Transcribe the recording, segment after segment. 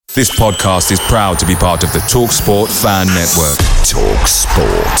This podcast is proud to be part of the TalkSport Fan Network.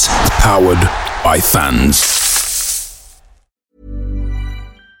 TalkSport. Powered by fans.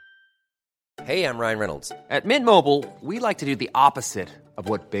 Hey, I'm Ryan Reynolds. At Mint Mobile, we like to do the opposite of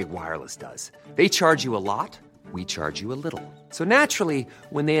what Big Wireless does. They charge you a lot, we charge you a little. So naturally,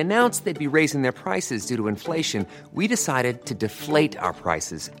 when they announced they'd be raising their prices due to inflation, we decided to deflate our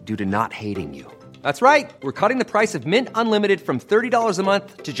prices due to not hating you. That's right. We're cutting the price of Mint Unlimited from $30 a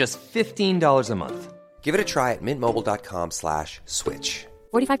month to just $15 a month. Give it a try at mintmobile.com/switch.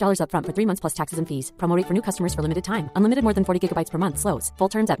 $45 up front for 3 months plus taxes and fees. Promo rate for new customers for limited time. Unlimited more than 40 gigabytes per month. Slows full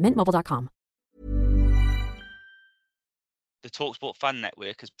terms at mintmobile.com. The TalkSport Fan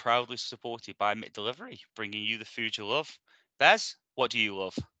Network is proudly supported by McDelivery, bringing you the food you love. Bez, what do you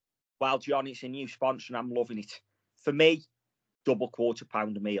love? Well, John, it's a new sponsor and I'm loving it. For me, double quarter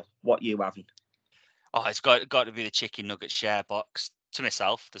pounder meal. What you having? Oh, it's got to be the chicken nugget share box. To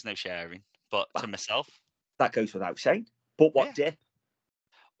myself, there's no sharing, but to myself. That goes without saying. But what dip?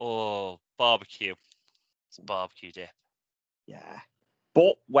 Oh, barbecue. It's a barbecue dip. Yeah.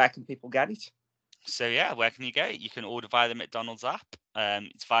 But where can people get it? So, yeah, where can you get it? You can order via the McDonald's app.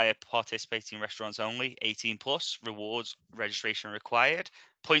 It's via participating restaurants only, 18 plus, rewards, registration required,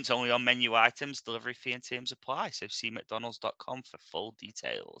 points only on menu items, delivery fee and terms apply. So see mcdonalds.com for full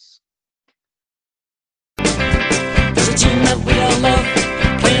details. There's a team that we all love,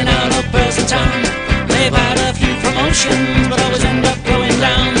 playing out of Person Town. They've had a few promotions, but always end up going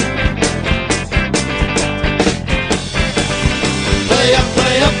down. Play up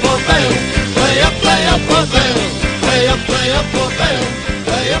or fail. Play up or fail. Play up or fail.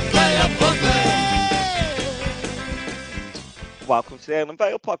 Play up or fail. Welcome to the Ale and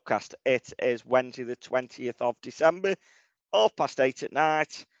Vale podcast. It is Wednesday the 20th of December, 8:30 at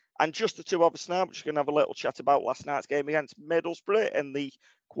night. And just the two of us now, we're just going to have a little chat about last night's game against Middlesbrough in the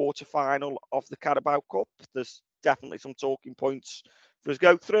quarter-final of the Carabao Cup. There's definitely some talking points for us to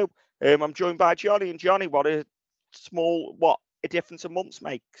go through. I'm joined by Johnny. And Johnny, what a difference a month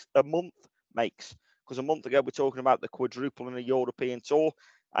makes. Because a month ago, we're talking about the quadruple in a European tour,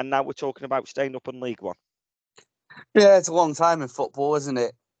 and now we're talking about staying up in League One. Yeah, it's a long time in football, isn't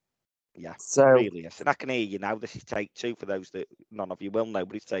it? Yeah, so it really is. And I can hear you now. This is take two for those that none of you will know,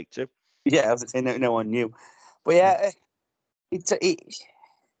 but it's take two. Yeah, I was saying no one knew. But yeah, it's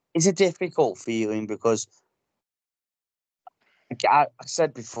a difficult feeling because I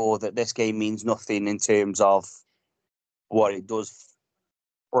said before that this game means nothing in terms of what it does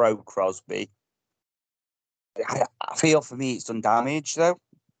pro Crosby. I feel for me it's done damage though,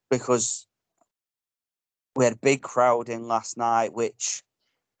 because we had a big crowd in last night, which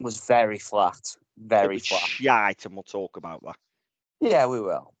was very flat, very flat. Shite, and we'll talk about that. Yeah, we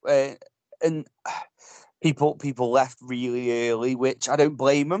will. And people left really early, which I don't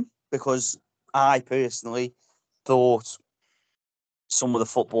blame them, because I personally thought some of the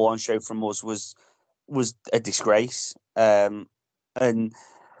football on show from us was a disgrace. And I'm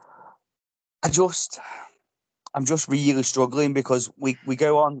just really struggling because we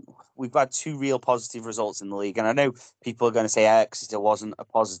go on. We've had two real positive results in the league, and I know people are going to say Exeter wasn't a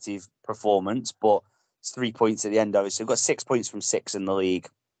positive performance, but it's 3 points at the end of it. So we've got 6 points from 6 in the league.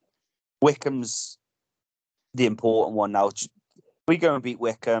 Wycombe's the important one now. We go and beat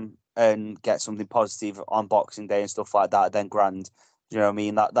Wycombe and get something positive on Boxing Day and stuff like that, then grand. You know what I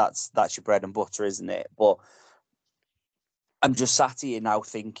mean? That's your bread and butter, isn't it? But I'm just sat here now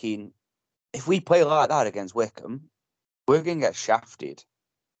thinking, if we play like that against Wycombe, we're going to get shafted.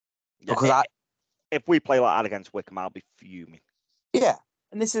 Because if we play like that against Wycombe, I'll be fuming. Yeah,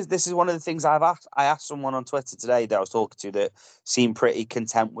 and this is one of the things I asked someone on Twitter today that I was talking to that seemed pretty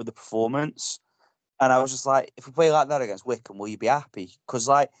content with the performance, and I was just like, if we play like that against Wycombe, will you be happy? Because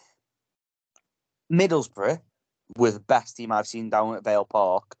like Middlesbrough were the best team I've seen down at Vale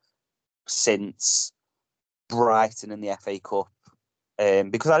Park since Brighton in the FA Cup.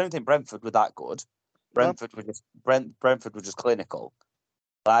 Because I don't think Brentford were that good. Brentford were just clinical.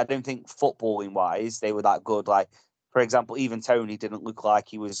 I don't think footballing wise they were that good. Like, for example, even Tony didn't look like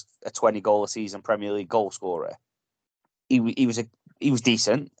he was a 20-goal a season Premier League goal scorer. He was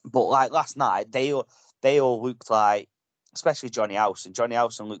decent, but like last night they all looked like, especially Johnny Howson. Johnny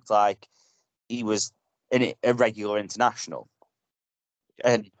Howson looked like he was a regular international,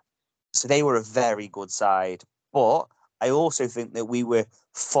 and so they were a very good side. But I also think that we were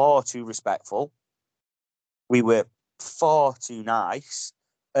far too respectful. We were far too nice.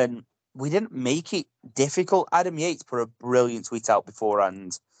 And we didn't make it difficult. Adam Yates put a brilliant tweet out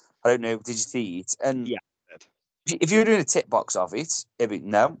beforehand. I don't know, did you see it? And yeah, if you were doing a tick box of it,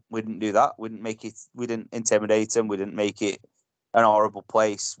 no, we didn't do that. We didn't intimidate him. We didn't make it an horrible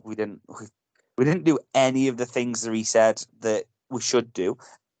place. We didn't do any of the things that he said that we should do,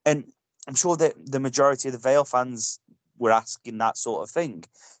 and I'm sure that the majority of the Vale fans were asking that sort of thing.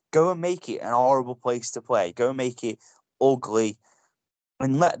 Go and make it an horrible place to play. Go and make it ugly,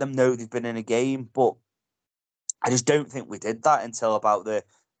 and let them know they've been in a game. But I just don't think we did that until about the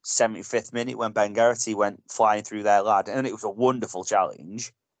 75th minute when Ben Garrity went flying through their lad, and it was a wonderful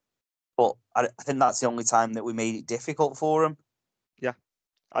challenge. But I think that's the only time that we made it difficult for him. Yeah,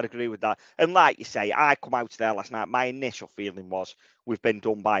 I'd agree with that. And like you say, I come out there last night. My initial feeling was we've been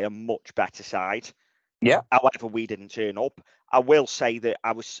done by a much better side. Yeah. However, we didn't turn up. I will say that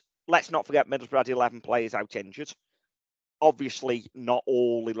let's not forget Middlesbrough had 11 players out injured. Obviously, not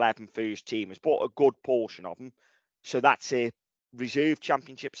all 11 first teamers, but a good portion of them. So that's a reserve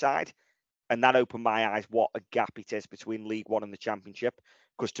Championship side. And that opened my eyes what a gap it is between League One and the Championship.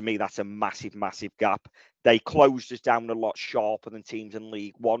 Because to me, that's a massive, massive gap. They closed us down a lot sharper than teams in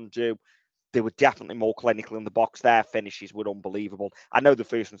League One do. They were definitely more clinical in the box. Their finishes were unbelievable. I know the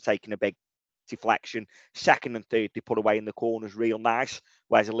first one's taking a big deflection. Second and third, they put away in the corners real nice,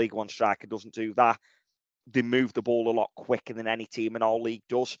 whereas a League One striker doesn't do that. They move the ball a lot quicker than any team in our league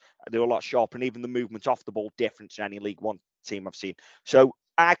does. They're a lot sharper, and even the movement off the ball different to any League One team I've seen. So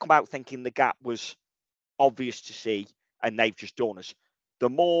I come out thinking the gap was obvious to see, and they've just done us. The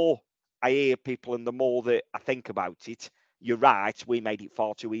more I hear people and the more that I think about it, you're right, we made it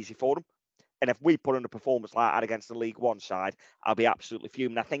far too easy for them. And if we put on a performance like that against the League One side, I'll be absolutely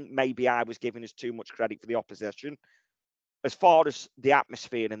fuming. I think maybe I was giving us too much credit for the opposition. As far as the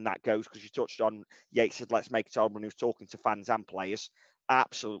atmosphere and that goes, because you touched on, Yates said, let's make it horrible, when he was talking to fans and players.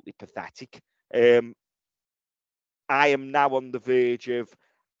 Absolutely pathetic. I am now on the verge of,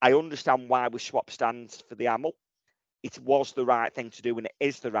 I understand why we swapped stands for the AML. It was the right thing to do, and it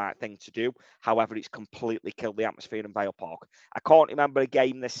is the right thing to do. However, it's completely killed the atmosphere in Vale Park. I can't remember a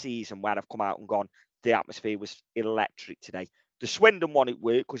game this season where I've come out and gone, the atmosphere was electric today. The Swindon one, it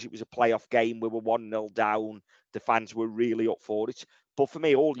worked because it was a playoff game. We were 1-0 down. The fans were really up for it. But for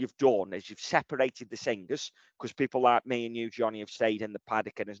me, all you've done is you've separated the singers, because people like me and you, Johnny, have stayed in the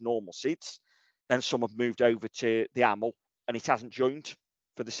paddock in his normal seats. Then some have moved over to the AML, and it hasn't joined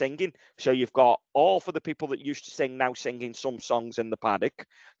for the singing. So you've got all for the people that used to sing now singing some songs in the paddock.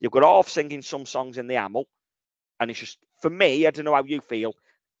 You've got half singing some songs in the AML. And it's just, for me, I don't know how you feel,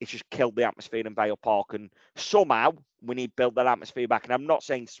 it's just killed the atmosphere in Vale Park. And somehow we need to build that atmosphere back. And I'm not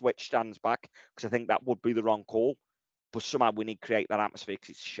saying switch stands back, because I think that would be the wrong call. But somehow we need to create that atmosphere, because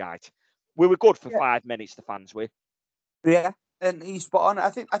it's shite. We were good for 5 minutes, the fans were. Yeah, and he's spot on. I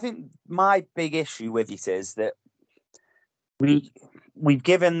think my big issue with it is that we've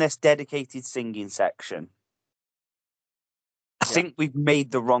given this dedicated singing section. I think we've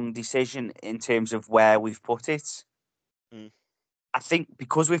made the wrong decision in terms of where we've put it. I think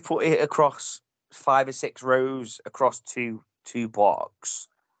because we've put it across 5 or 6 rows across two blocks,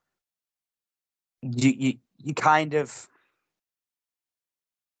 you kind of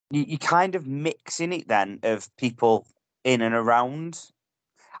mixing it then of people in and around.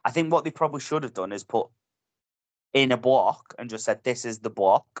 I think what they probably should have done is put in a block and just said, this is the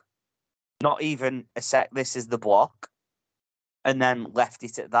block, not even a sec, this is the block, and then left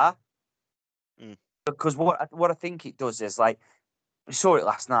it at that. Because what I think it does is, like, we saw it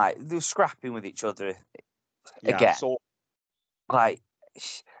last night, they were scrapping with each other again. Like,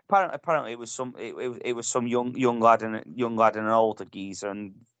 apparently it was some young lad and an older geezer,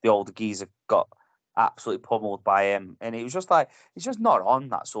 and the older geezer got absolutely pummeled by him, and it was just like, it's just not on,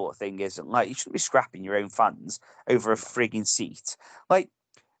 that sort of thing, isn't, like, you shouldn't be scrapping your own fans over a frigging seat, like,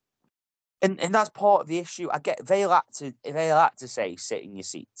 and that's part of the issue. I get they like to say sit in your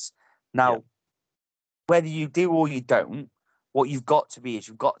seats. Now, whether you do or you don't, what you've got to be is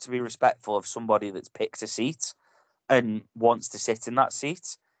you've got to be respectful of somebody that's picked a seat and wants to sit in that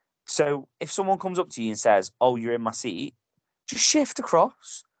seat. So if someone comes up to you and says, "Oh, you're in my seat," just shift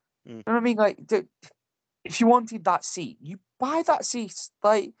across. You know what I mean? Like, if you wanted that seat, you buy that seat.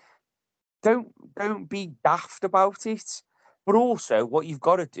 Like, don't be daft about it. But also, what you've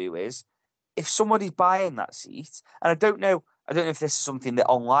got to do is, if somebody's buying that seat, and I don't know if this is something that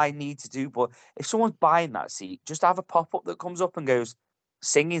online need to do, but if someone's buying that seat, just have a pop-up that comes up and goes,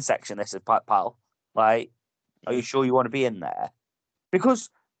 "Singing section, this is pal. Like, are you sure you want to be in there?" Because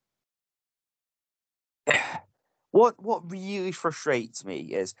what really frustrates me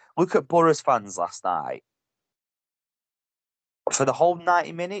is, look at Borough's fans last night. For the whole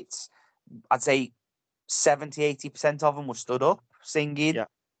 90 minutes, I'd say 70-80% of them were stood up singing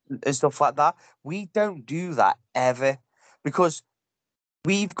and stuff like that. We don't do that ever, because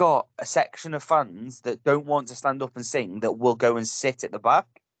we've got a section of fans that don't want to stand up and sing that will go and sit at the back.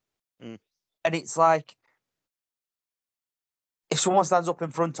 Mm. And it's like, if someone stands up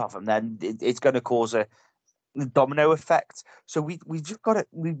in front of them, then it's going to cause a domino effect. So we've just got to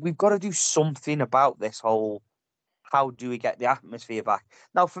we've got to do something about this whole. How do we get the atmosphere back?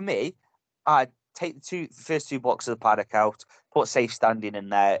 Now, for me, I'd take the first two blocks of the paddock out, put safe standing in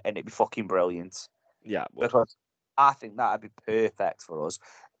there, and it'd be fucking brilliant. Yeah, Because I think that'd be perfect for us.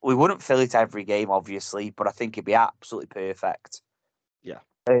 We wouldn't fill it every game, obviously, but I think it'd be absolutely perfect. Yeah.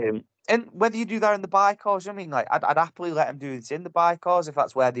 And whether you do that in the bycars, I mean, like, I'd happily let them do it in the bycars if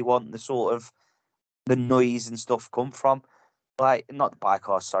that's where they want the sort of the noise and stuff come from. Like, not the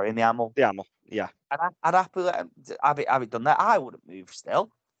bycars, sorry, in the AML. The AML, yeah. I'd happily let them have it done there. I wouldn't move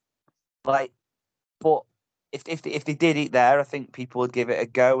still. Like, but if they did it there, I think people would give it a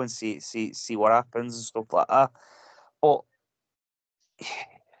go and see what happens and stuff like that. But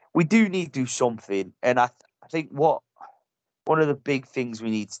we do need to do something, and I think one of the big things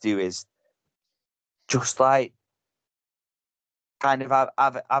we need to do is just like kind of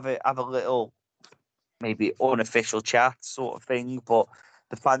have a little maybe unofficial chat sort of thing, but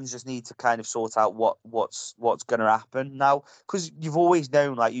the fans just need to kind of sort out what's going to happen now, because you've always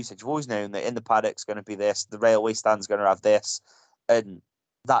known, like you said, you've always known that in the paddock's going to be this, the railway stand's going to have this, and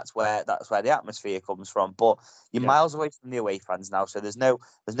that's where the atmosphere comes from. But you're miles away from the away fans now, so there's no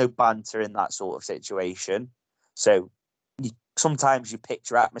banter in that sort of situation. So sometimes you pick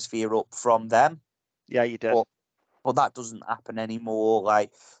your atmosphere up from them. Yeah, you did. But that doesn't happen anymore.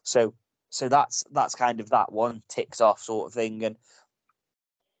 Like, so that's kind of that one ticks off sort of thing. And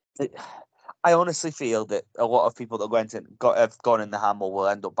I honestly feel that a lot of people that have gone in the Hamel will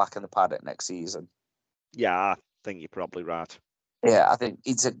end up back in the paddock next season. Yeah, I think you're probably right. Yeah, I think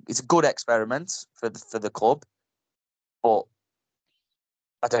it's a good experiment for the club, but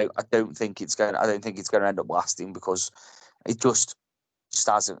I don't think it's going to end up lasting, because it just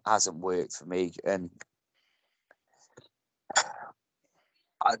hasn't worked for me. And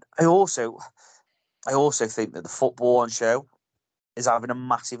I also think that the football on show is having a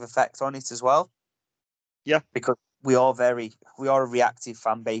massive effect on it as well. Yeah, because we are a reactive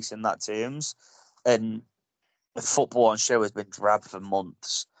fan base in that terms, and the football on show has been drab for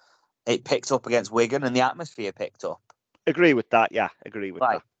months. It picked up against Wigan, and the atmosphere picked up. Agree with that. Yeah, agree with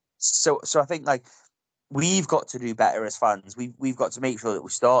that. So I think like we've got to do better as fans. We've got to make sure that we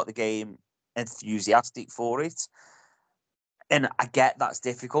start the game enthusiastic for it. And I get that's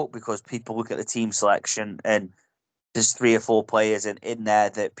difficult because people look at the team selection and there's 3 or 4 players in there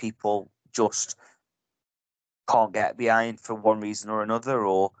that people just can't get behind for one reason or another,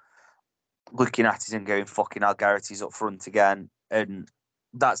 or looking at it and going, fucking hell, Garrett's up front again. And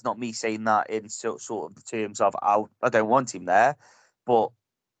that's not me saying that in sort of the terms of I don't want him there, but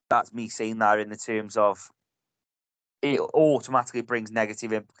that's me saying that in the terms of it automatically brings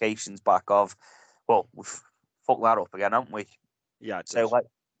negative implications back of, well, we've fucked that up again, haven't we? Yeah. So like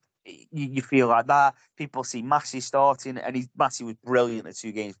you feel like that. People see Massey starting, and Massey was brilliant the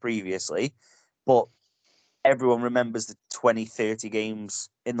 2 games previously, but everyone remembers the 20, 30 games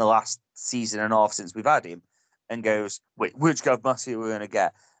in the last season and a half since we've had him and goes, wait, which Gav Massey are we going to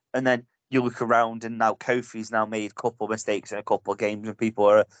get? And then you look around and now Kofi's now made a couple of mistakes in a couple of games and people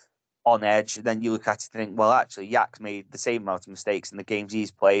are on edge. And then you look at it and think, well, actually, Yak's made the same amount of mistakes in the games he's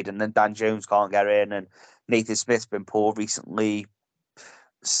played. And then Dan Jones can't get in and Nathan Smith's been poor recently.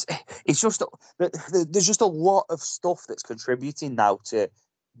 It's just, there's just a lot of stuff that's contributing now to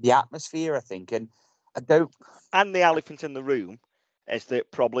the atmosphere, I think. And And the elephant in the room is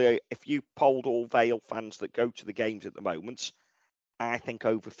that probably if you polled all Vale fans that go to the games at the moment, I think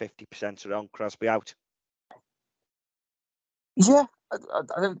over 50% are on Crosby out. Yeah, I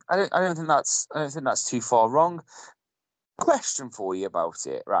don't think that's too far wrong. Question for you about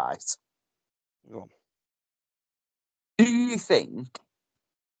it, right? Go on. Do you think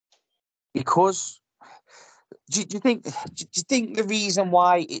because do you think the reason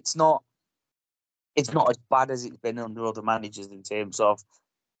why it's not as bad as it's been under other managers in terms of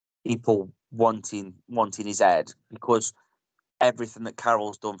people wanting his head, because everything that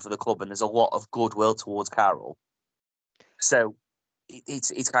Carroll's done for the club and there's a lot of goodwill towards Carroll, so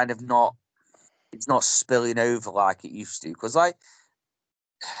it's kind of not spilling over like it used to, because like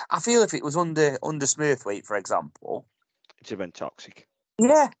I feel if it was under Smurthwaite, for example, It's been toxic.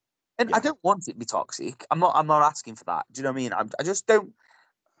 Yeah. And Yeah. I don't want it to be toxic. I'm not asking for that. Do you know what I mean? I just don't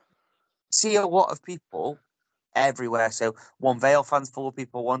see a lot of people everywhere. So one Vale fans full of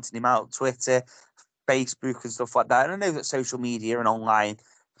people wanting him out, Twitter, Facebook and stuff like that. And I know that social media and online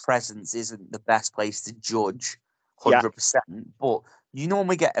presence isn't the best place to judge 100%, but you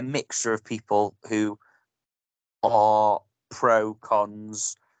normally get a mixture of people who are pro,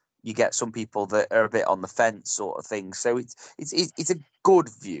 cons. You get some people that are a bit on the fence, sort of thing. So it's a good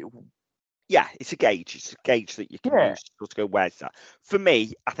view. Yeah, it's a gauge. It's a gauge that you can use to go, where's that? For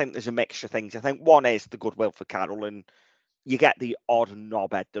me, I think there's a mixture of things. I think one is the goodwill for Carroll, and you get the odd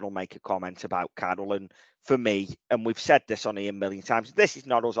knobhead that'll make a comment about Carroll. And for me, and we've said this on here a million times, this is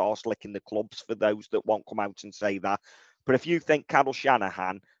not us arse licking the clubs for those that won't come out and say that. But if you think Carol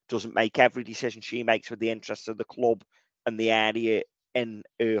Shanahan doesn't make every decision she makes with the interests of the club and the area in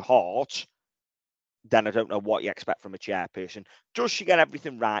her heart, then I don't know what you expect from a chairperson. Does she get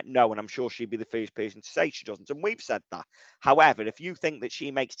everything right? No, and I'm sure she'd be the first person to say she doesn't, and we've said that. However, if you think that she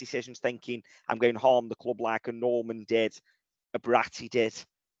makes decisions thinking, I'm going to harm the club like a Norman did, a Bratty did,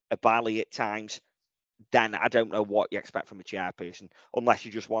 a Bally at times, then I don't know what you expect from a chairperson, unless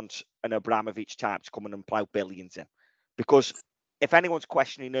you just want an Abramovich type to come in and plough billions in. Because if anyone's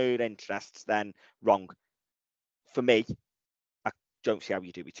questioning her interests, then wrong. For me, don't see how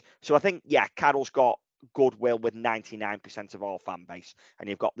you do it. So I think, yeah, Carroll's got goodwill with 99% of our fan base, and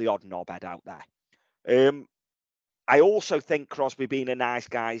you've got the odd knobhead out there. I also think Crosby being a nice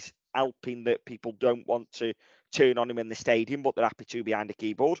guy's helping that people don't want to turn on him in the stadium, but they're happy to behind the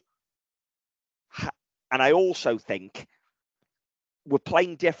keyboard. And I also think we're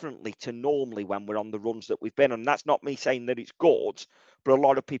playing differently to normally when we're on the runs that we've been on. And that's not me saying that it's good, but a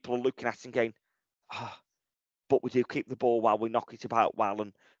lot of people are looking at it and going, but we do keep the ball well, we knock it about well,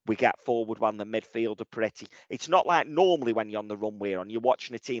 and we get forward when the midfield are pretty. It's not like normally when you're on the run we're on, you're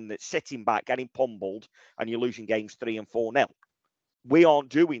watching a team that's sitting back, getting pummeled, and you're losing games 3 and 4-0. We aren't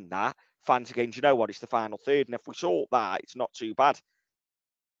doing that. Fans are going, do you know what, it's the final third, and if we sort that, it's not too bad.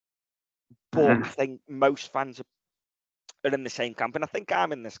 But I think most fans are in the same camp, and I think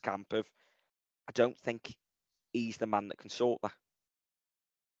I'm in this camp of, I don't think he's the man that can sort that.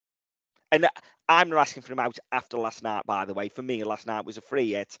 And I'm not asking for him out after last night, by the way. For me, last night was a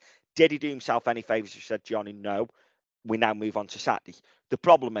free hit. Did he do himself any favours? You said, Johnny, no. We now move on to Saturday. The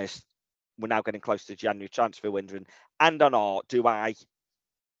problem is we're now getting close to January transfer window. And on art,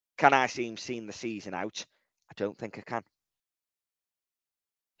 can I see him seeing the season out? I don't think I can.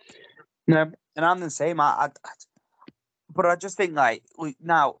 No, and I'm the same. But I just think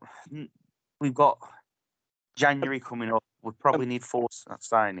we've got January coming up. We probably need 4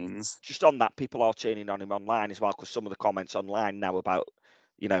 signings. Just on that, people are turning on him online as well, because some of the comments online now about,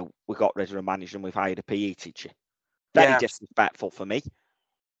 we got rid of a manager and we've hired a PE teacher. Very disrespectful for me.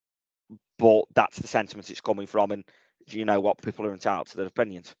 But that's the sentiment it's coming from, and do you know what, people are entitled to their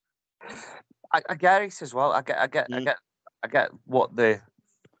opinions. I get it as well. I get what they're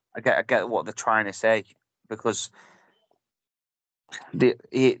trying to say, because he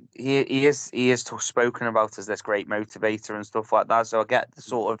is spoken about as this great motivator and stuff like that. So I get the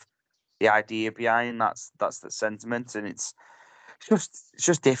sort of the idea behind that's the sentiment, and it's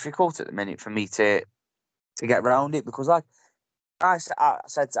just difficult at the minute for me to get around it, because I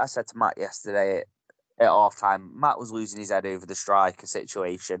said to Matt yesterday at half time, Matt was losing his head over the striker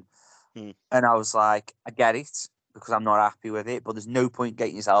situation, and I was like, I get it, because I'm not happy with it, but there's no point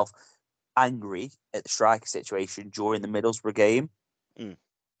getting yourself angry at the striker situation during the Middlesbrough game,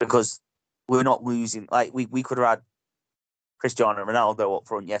 because we're not losing. Like we could have had Cristiano Ronaldo up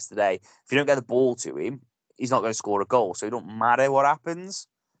front yesterday. If you don't get the ball to him, he's not going to score a goal, so it don't matter what happens.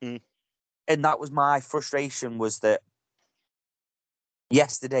 And that was my frustration, was that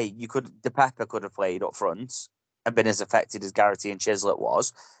yesterday Pepper could have played up front and been as effective as Garrity and Chislett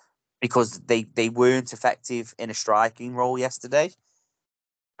was, because they weren't effective in a striking role yesterday,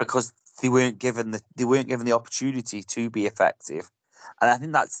 because they weren't given the opportunity to be effective. And I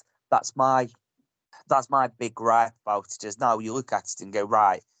think that's my big gripe about it, is now you look at it and go,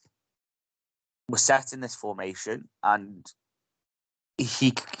 right, we're set in this formation, and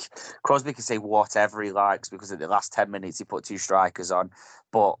Crosby can say whatever he likes, because at the last 10 minutes he put 2 strikers on,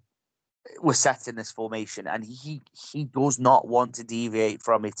 but we're set in this formation, and he does not want to deviate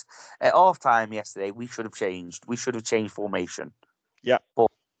from it. At half time yesterday, we should have changed formation. Yeah,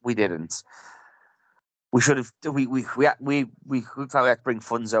 but we didn't. We should have. We looked like we had to bring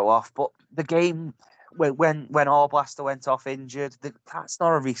Funzo off, but the game when Arblaster went off injured, that's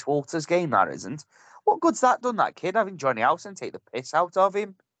not a Reece Walters game. That isn't. What good's that done that kid, having Johnny Howson take the piss out of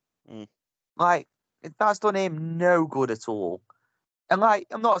him? Like, that's done him no good at all. And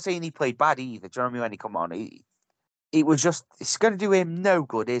I'm not saying he played bad either. Do you know what I mean? When he come on, it was just, it's going to do him no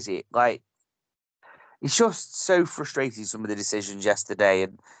good, is it? Like, it's just so frustrating, some of the decisions yesterday,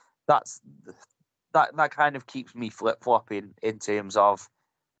 and that kind of keeps me flip-flopping in terms of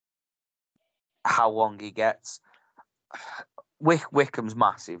how long he gets. Wickham's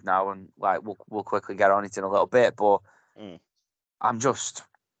massive now, and like we'll quickly get on it in a little bit. But I'm just,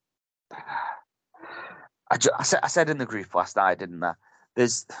 I said in the group last night, didn't I?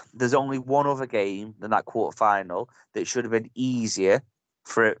 There's only one other game than that quarter-final that should have been easier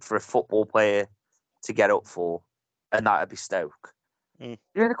for a football player to get up for, and that would be Stoke.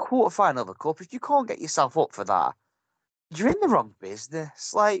 You're in a quarter-final of the cup. If you can't get yourself up for that, you're in the wrong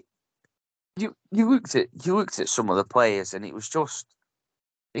business. Like you looked at some of the players, and it was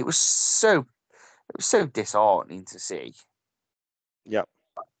so disheartening to see. Yep.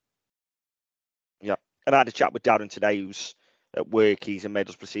 And I had a chat with Darren today, who's at work. He's a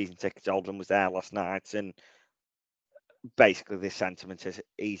Middlesbrough season ticket holder and was there last night. And basically, this sentiment is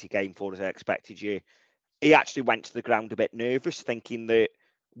easy game for us. I expected you. He actually went to the ground a bit nervous, thinking that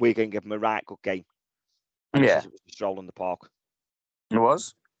we're going to give him a right good game. And Yeah, it was a stroll in the park. it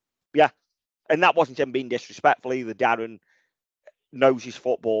was. Yeah, and that wasn't him being disrespectful either. Darren knows his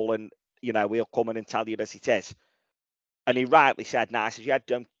football, and he'll come in and tell you as it is. And he rightly said, "Nah," I said, "Yeah,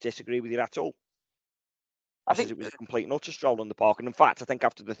 don't disagree with you at all." I think it was a complete and utter stroll in the park. And in fact, I think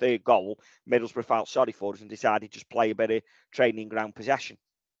after the third goal, Middlesbrough felt sorry for us and decided to just play a bit of training ground possession.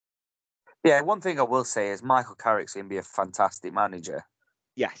 Yeah, one thing I will say is Michael Carrick's going to be a fantastic manager.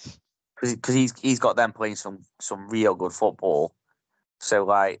 Yes, because he's got them playing some real good football. So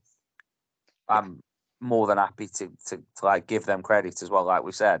like, I'm more than happy to like give them credit as well, like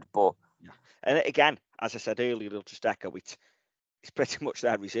we said. But and again, as I said earlier, it'll just echo it. It's pretty much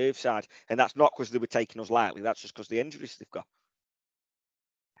their reserve side, and that's not because they were taking us lightly. That's just because the injuries they've got.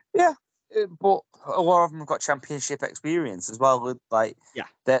 Yeah, but a lot of them have got championship experience as well. Like,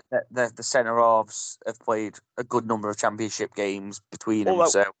 the centre halves have played a good number of championship games between them.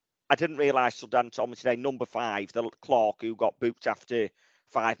 So I didn't realise Dan told me today. Number 5, the Clark, who got booked after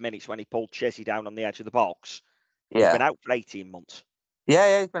 5 minutes when he pulled Chizzy down on the edge of the box. He's been out for 18 months.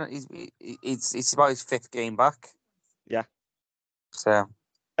 Yeah, he's about his 5th game back. Yeah. So,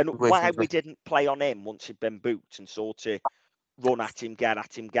 and why we didn't play on him once he'd been booked and sort of run at him, get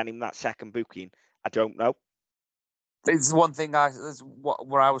him that second booking, I don't know. It's one thing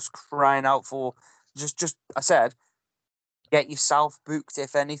what I was crying out for. Just I said, get yourself booked,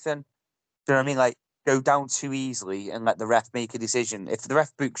 if anything. Do you know what I mean? Like, go down too easily and let the ref make a decision. If the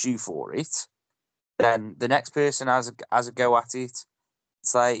ref books you for it, then the next person has a go at it.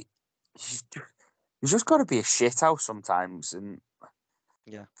 It's like, you just got to be a shithouse sometimes. And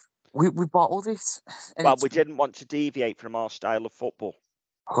yeah, we bottled it. Well, we didn't want to deviate from our style of football.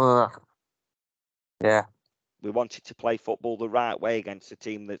 Yeah. We wanted to play football the right way against a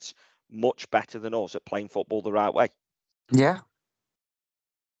team that's much better than us at playing football the right way. Yeah.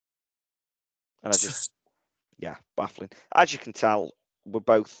 And baffling. As you can tell, we're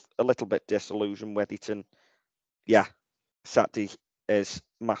both a little bit disillusioned with it. And Saturday is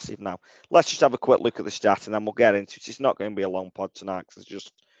massive now. Let's just have a quick look at the stat and then we'll get into it. It's not going to be a long pod tonight because it's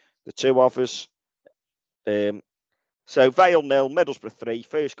just the two of us. So Vale 0, Middlesbrough 3.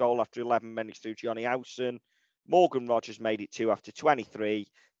 First goal after 11 minutes through Johnny Howson. Morgan Rogers made it 2 after 23.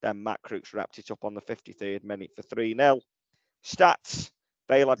 Then Matt Crooks wrapped it up on the 53rd minute for 3-0. Stats.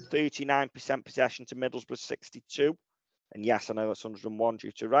 Vale had 39% possession to Middlesbrough 62. And yes, I know that's 101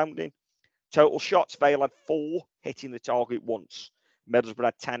 due to rounding. Total shots, Vale had 4, hitting the target once. Middlesbrough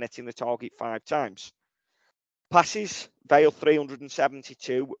had 10, hitting the target 5 times. Passes, Vale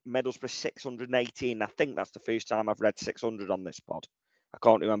 372, Middlesbrough 618. I think that's the first time I've read 600 on this pod. I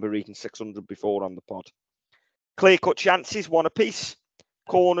can't remember reading 600 before on the pod. Clear-cut chances, 1 apiece.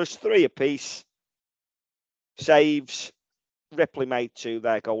 Corners, 3 apiece. Saves, Ripley made 2,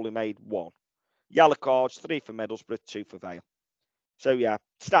 their goalie made 1. Yellow cards, 3 for Middlesbrough, 2 for Vale. So,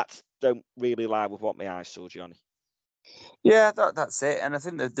 stats don't really lie with what my eyes saw, Johnny. Yeah, that's it. And I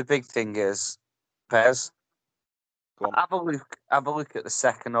think the big thing is, Pez, have a look at the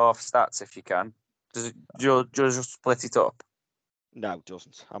second half stats if you can. Does it just split it up? No, it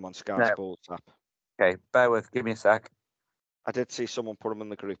doesn't. I'm on Sky Sports app. Okay, bear with. Give me a sec. I did see someone put them in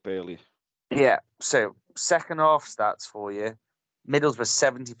the group earlier. Yeah, so second half stats for you.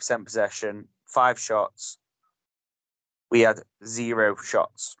 Middlesbrough 70% possession, 5 shots. We had 0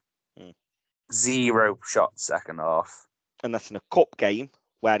 shots. 0 shots second half. And that's in a cup game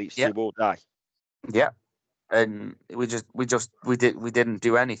where it's do or die. Yeah. And we didn't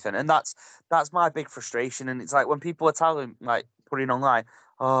do anything. And that's my big frustration. And it's like when people are telling, like, putting online,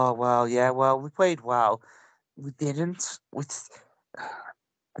 oh well, we played well. We didn't. I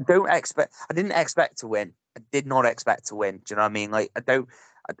didn't expect to win. I did not expect to win. Do you know what I mean? Like, I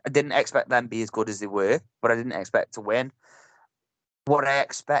didn't expect them to be as good as they were, but I didn't expect to win. What I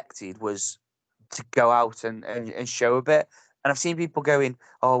expected was to go out and show a bit. And I've seen people going,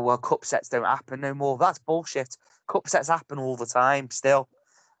 "Oh well, cup sets don't happen no more." That's bullshit. Cup sets happen all the time still,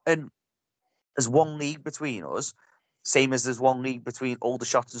 and there's one league between us, same as there's one league between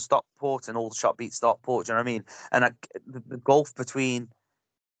Aldershot and Stockport, and Aldershot beat Stockport. Do you know what I mean? And the gulf between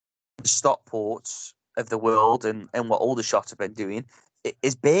the Stockports of the world and what Aldershot have been doing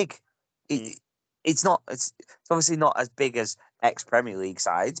is big. It's not. It's obviously not as big as ex-Premier League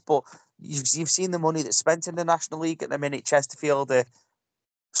sides, but you've seen the money that's spent in the National League at the minute. Chesterfield are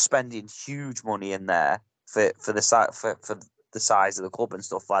spending huge money in there for the size of the club and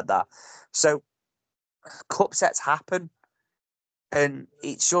stuff like that. So cup sets happen, and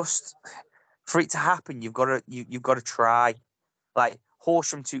it's just for it to happen, you've got to try. Like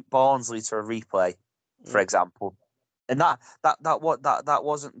Horsham took Barnsley to a replay, for example, and that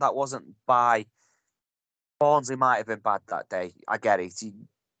wasn't by Barnsley. Might have been bad that day. I get it.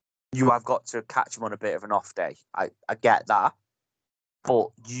 You have got to catch them on a bit of an off day. I get that, but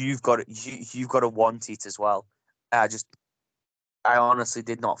you've got to want it as well. I honestly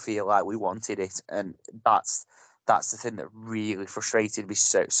did not feel like we wanted it, and that's the thing that really frustrated me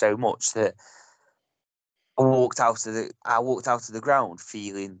so much that I walked out of the ground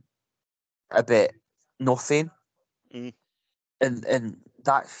feeling a bit nothing, and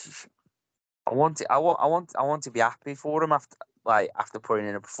that I want to be happy for them after putting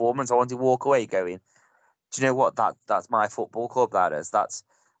in a performance. I want to walk away going, do you know what, that's my football club. That's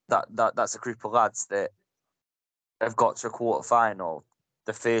a group of lads that have got to a quarter final,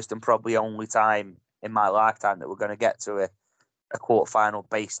 the first and probably only time in my lifetime that we're going to get to a quarter final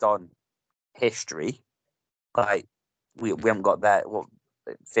based on history. Like we haven't got there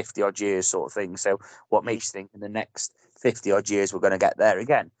 50 odd years sort of thing. So what makes you think in the next 50 odd years we're going to get there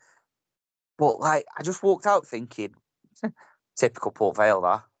again? But like I just walked out thinking, typical Port Vale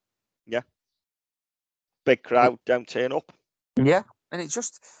that. Yeah. Big crowd, don't turn up. Yeah, and it's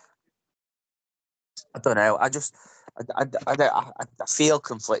just I don't know. I feel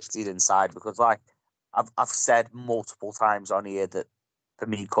conflicted inside because like I've said multiple times on here that for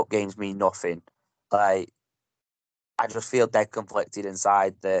me cup games mean nothing. Like I just feel dead conflicted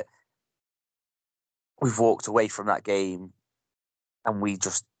inside that we've walked away from that game and we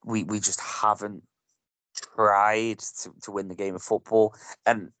just haven't tried to win the game of football.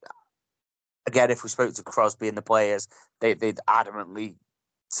 And again, if we spoke to Crosby and the players, they'd adamantly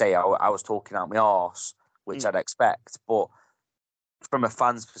say I was talking out my arse, which I'd expect. But from a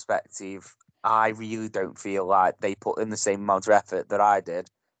fan's perspective, I really don't feel like they put in the same amount of effort that I did,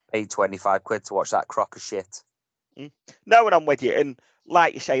 paid 25 quid to watch that crock of shit. No, and I'm with you. And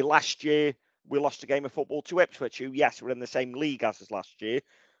like you say, last year we lost a game of football to Ipswich, who, yes, we're in the same league as us last year,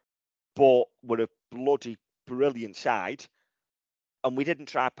 but we're a bloody brilliant side. And we didn't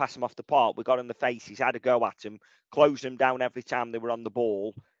try to pass them off the park. We got in the faces, had a go at them, closed them down every time they were on the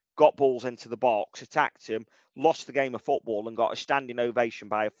ball, got balls into the box, attacked them, lost the game of football and got a standing ovation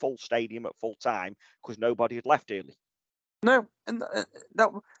by a full stadium at full time because nobody had left early. No, and that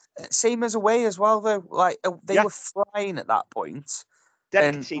same as away as well, though. Like they were flying at that point.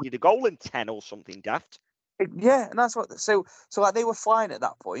 Then conceded a goal in 10 or something daft. Yeah, and that's what. So like they were flying at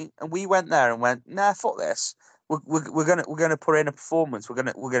that point, and we went there and went, nah, fuck this. We're gonna put in a performance. We're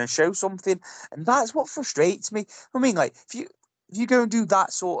gonna show something, and that's what frustrates me. I mean, like if you go and do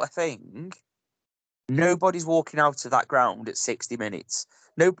that sort of thing, nobody's walking out of that ground at 60 minutes.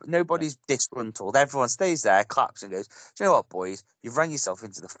 Nobody's disgruntled. Everyone stays there, claps, and goes, "Do you know what, boys? You've run yourself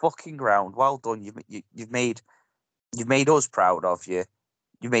into the fucking ground. Well done. You've made us proud of you.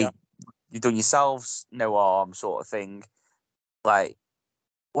 You've done yourselves no harm, sort of thing." Like,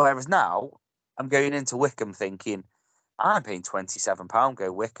 whereas now I'm going into Wickham thinking I'm paying £27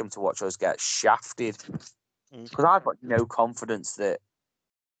 go Wickham to watch us get shafted because I've got no confidence that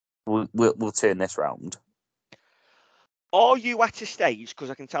we'll turn this round. Are you at a stage, because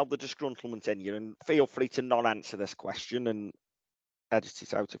I can tell the disgruntlement in you, and feel free to not answer this question and edit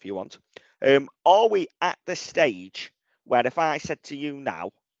it out if you want. Are we at the stage where if I said to you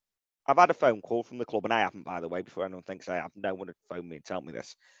now, I've had a phone call from the club, and I haven't, by the way, before anyone thinks I have, no one had phoned me and tell me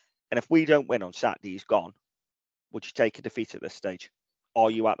this, and if we don't win on Saturday, he's gone, would you take a defeat at this stage? Are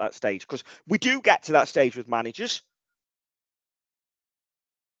you at that stage? Because we do get to that stage with managers.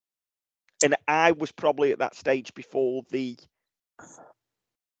 And I was probably at that stage before the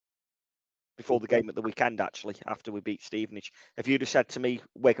game at the weekend, actually, after we beat Stevenage. If you'd have said to me,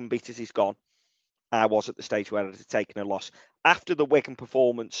 Wigan beat us, he's gone, I was at the stage where I'd have taken a loss. After the Wigan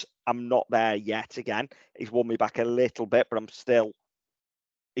performance, I'm not there yet again. He's won me back a little bit, but he's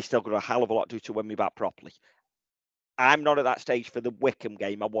still got a hell of a lot to do to win me back properly. I'm not at that stage for the Wickham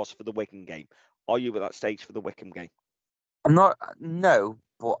game. I was for the Wigan game. Are you at that stage for the Wickham game? I'm not. No,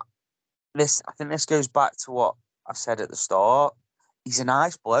 but I think this goes back to what I said at the start. He's a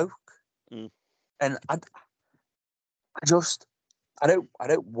nice bloke, Mm. and I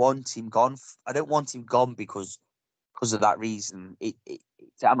don't want him gone. I don't want him gone because of that reason.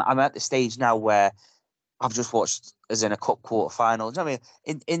 I'm at the stage now where I've just watched as in a cup quarter final. Do you know what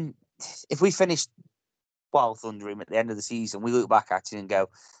I mean? In if we finish 12th under him at the end of the season, we look back at it and go,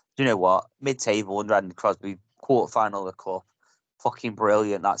 do you know what? Mid-table under Andy Crosby, quarter final of the cup, fucking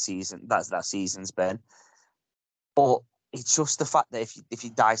brilliant that season. That season's been. But it's just the fact that if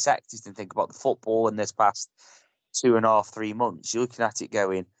you dissect it and think about the football in this past 2.5, 3 months, you're looking at it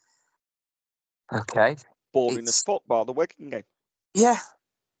going, okay, Boring as football, the Wigan game. Yeah.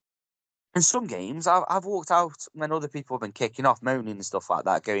 In some games, I've walked out when other people have been kicking off, moaning and stuff like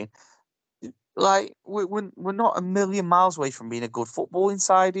that, going, like, we're not a million miles away from being a good footballing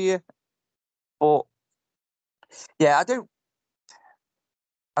side here. But yeah, I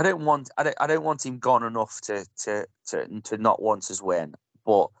don't want him gone enough to not want us win.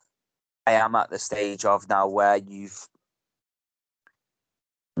 But I am at the stage of now where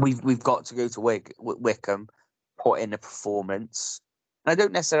we've got to go to Wickham, put in a performance. And I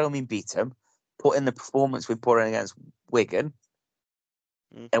don't necessarily mean beat them. Put in the performance we put in against Wigan,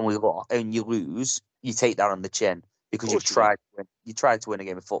 and you lose. You take that on the chin because you've tried to win. You tried to win a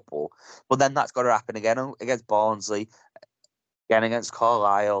game of football, but then that's got to happen again against Barnsley, again against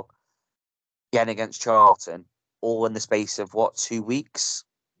Carlisle, again against Charlton, all in the space of 2 weeks.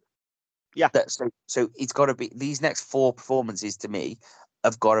 Yeah. So it's got to be these next 4 performances to me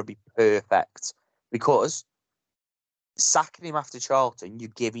have got to be perfect because sacking him after Charlton,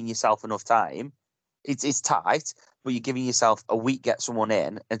 you're giving yourself enough time. It's tight, but you're giving yourself a week get someone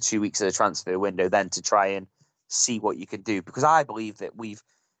in and 2 weeks of the transfer window then to try and see what you can do. Because I believe that we've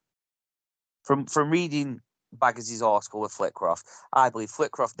from reading Baggers's article with Flitcroft, I believe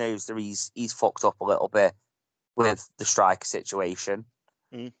Flitcroft knows that he's fucked up a little bit with the striker situation.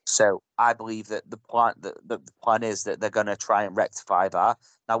 So I believe that the plan is that they're going to try and rectify that.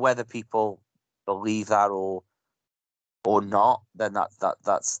 Now, whether people believe that or not, then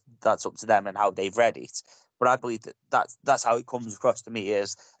that's up to them and how they've read it. But I believe that's how it comes across to me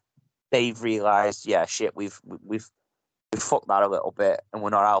is they've realised, yeah, shit, we've fucked that a little bit and we're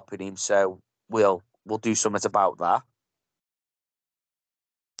not helping him, so we'll do something about that.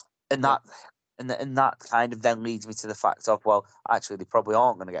 And that kind of then leads me to the fact of, well, actually, they probably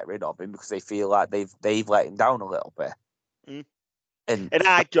aren't going to get rid of him because they feel like they've let him down a little bit. And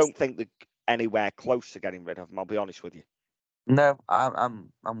I don't think they're anywhere close to getting rid of him. I'll be honest with you. No,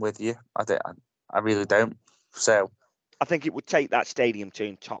 I'm with you. I really don't. So I think it would take that stadium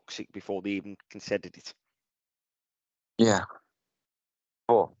turn toxic before they even considered it. Yeah.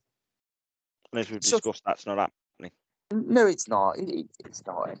 But and as we've discussed, that's not happening. No, it's not. It's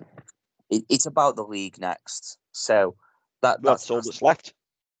not. It's about the league next. So that's all that's left.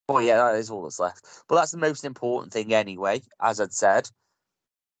 Oh yeah, that is all that's left. But that's the most important thing anyway, as I'd said.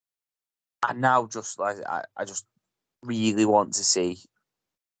 And now I just really want to see.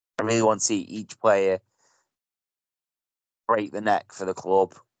 I really want to see each player break the neck for the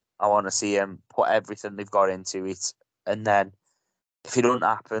club. I want to see them put everything they've got into it, and then if it don't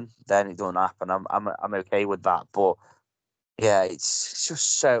happen, then it don't happen. I'm okay with that. But yeah, it's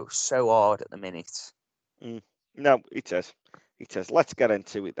just so hard at the minute. No, it is. It is. Let's get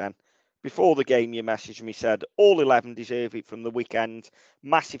into it then. Before the game, you messaged me, said all 11 deserve it from the weekend.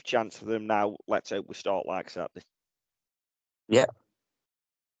 Massive chance for them now. Let's hope we start like Saturday. Yeah.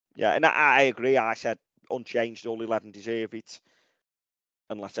 Yeah, and I agree. I said unchanged, all 11 deserve it.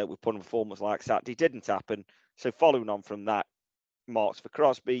 And let's hope we put a performance like Saturday. Didn't happen. So following on from that, marks for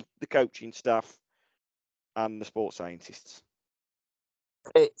Crosby, the coaching staff, and the sports scientists.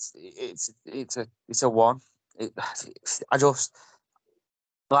 It's a one. I just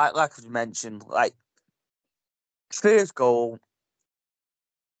like I've mentioned, like first goal,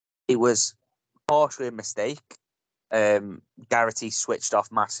 it was partially a mistake. Garrity switched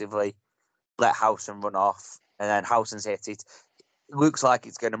off massively, let Howson run off, and then Howson's hit it. It looks like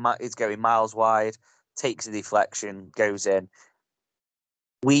it's going miles wide, takes a deflection, goes in.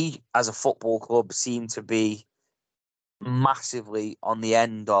 We, as a football club, seem to be massively on the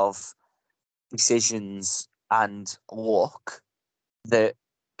end of decisions and luck that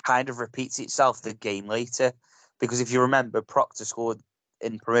kind of repeats itself the game later. Because if you remember, Proctor scored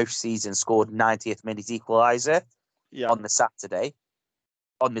in promotion season, scored 90th minute equaliser on the Saturday.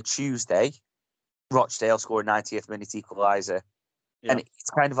 On the Tuesday, Rochdale scored 90th minute equaliser. And it's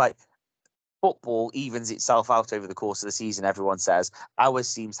kind of like football evens itself out over the course of the season, everyone says.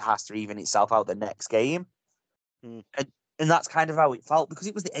 Ours has to even itself out the next game. And And that's kind of how it felt, because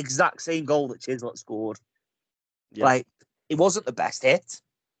it was the exact same goal that Chislett scored. Yeah. Like, it wasn't the best hit.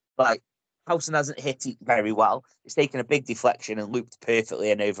 Like, Howson hasn't hit it very well. It's taken a big deflection and looped perfectly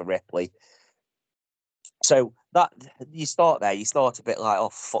in over Ripley. So that you start there, you start a bit like, oh,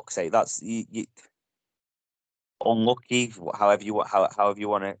 fuck's sake, that's you unlucky, however you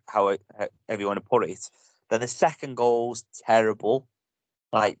want to put it. Then the second goal's terrible,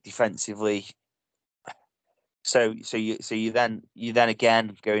 like defensively. So you then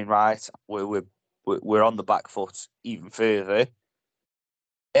again going, right, we're on the back foot even further.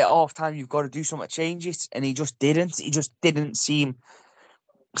 At half time, you've got to do something to change it, and he just didn't. He just didn't seem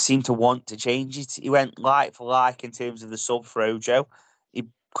to want to change it. He went like for like in terms of the sub for Ojo,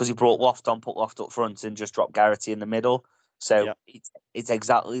 because he brought Loft on, put Loft up front, and just dropped Garrity in the middle. So it's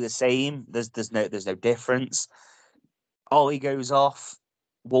exactly the same. There's no difference. Ollie goes off,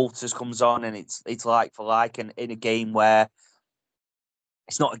 Walters comes on, and it's like for like, and in a game where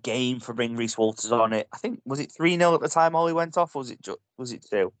it's not a game for bring Reece Walters on it. I think, was it 3-0 at the time Ollie went off, or was it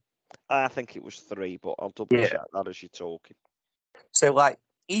 2? I think it was 3, but I'll double check that as you're talking. So like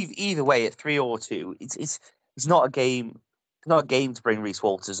either way, at 3 or 2, it's not a game. It's not a game to bring Reece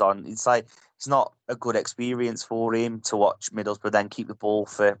Walters on. It's like it's not a good experience for him to watch Middlesbrough then keep the ball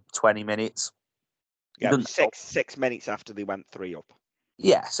for 20 minutes. Yeah, 6 minutes after they went 3 up.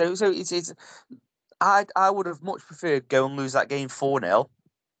 Yeah, so it's I would have much preferred go and lose that game 4-0,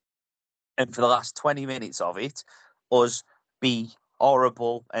 and for the last 20 minutes of it, us be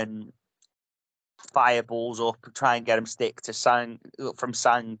horrible and fire balls up, try and get him stick to Sang,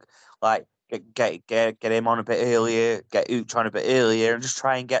 like get him on a bit earlier, get Uch on a bit earlier, and just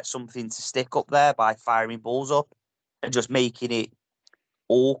try and get something to stick up there by firing balls up and just making it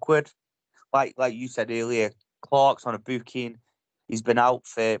awkward. Like you said earlier, Clark's on a booking. He's been out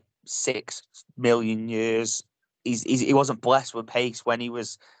for 6 million years. He wasn't blessed with pace when he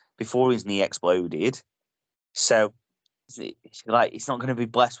was before his knee exploded. So like he's not going to be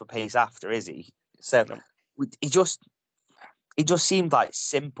blessed with pace after, is he? So it just seemed like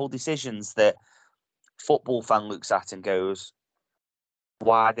simple decisions that football fan looks at and goes,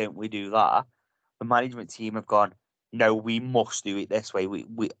 why don't we do that? The management team have gone, no, we must do it this way.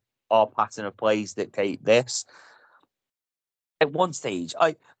 We our pattern of plays dictate this. At one stage,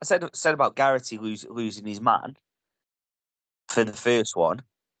 I said about Garrity losing his man for the first one.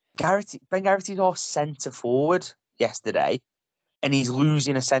 Ben Garrity's our centre forward yesterday, and he's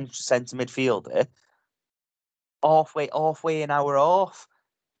losing a centre midfielder halfway an hour off.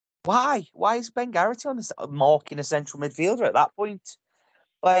 Why? Why is Ben Garrity on this marking a central midfielder at that point?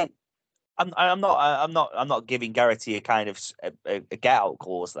 Like, I'm not giving Garrity a kind of a get out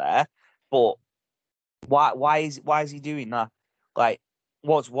clause there, but why is he doing that? Like,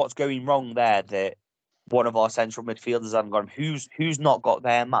 what's going wrong there that one of our central midfielders hasn't got him? Who's not got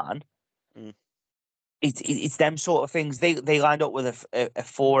their man? Mm. It's them sort of things. They lined up with a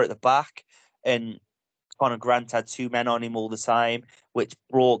 4 at the back, and Conor Grant had 2 men on him all the time, which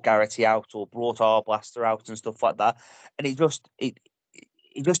brought Garrity out or brought Arblaster out and stuff like that. And it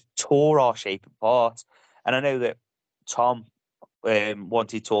just tore our shape apart. And I know that Tom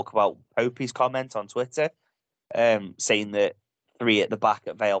wanted to talk about Popey's comment on Twitter, saying that 3 at the back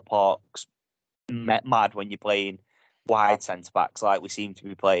at Vale Park's mad when you're playing wide centre backs like we seem to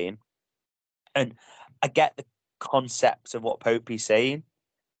be playing. And I get the concept of what Popey's saying,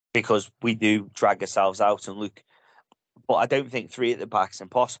 because we do drag ourselves out and look, but I don't think 3 at the back is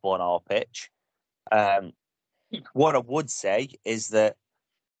impossible on our pitch. What I would say is that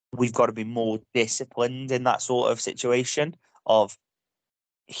we've got to be more disciplined in that sort of situation of,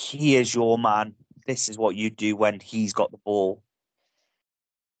 here's your man, this is what you do when he's got the ball.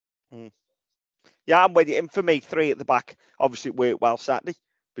 Yeah, I'm with you. And for me, 3 at the back, obviously it worked well Saturday,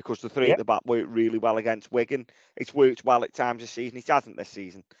 because the 3 at the back worked really well against Wigan. It's worked well at times this season. It hasn't this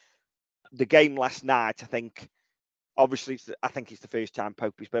season. The game last night, I think, obviously, I think it's the first time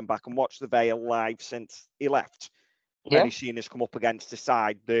Popey's been back and watched the Vale live since he left. Yeah. And he's seen us come up against a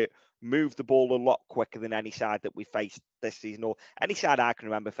side that moved the ball a lot quicker than any side that we faced this season, or any side I can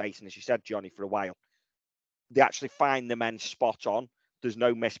remember facing, as you said, Johnny, for a while. They actually find the men spot on. There's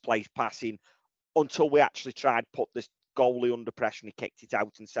no misplaced passing until we actually tried to put this goalie under pressure and he kicked it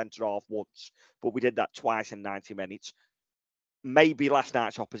out in centre half once. But we did that twice in 90 minutes. Maybe last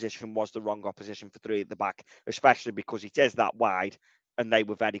night's opposition was the wrong opposition for 3 at the back, especially because it is that wide and they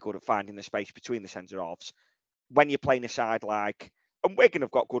were very good at finding the space between the centre halves. When you're playing a side like, and Wigan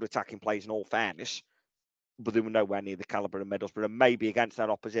have got good attacking players in all fairness, but they were nowhere near the calibre of Middlesbrough, and maybe against that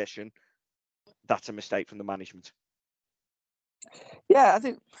opposition, that's a mistake from the management. Yeah, I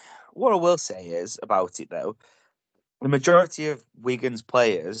think what I will say is about it, though, the majority of Wigan's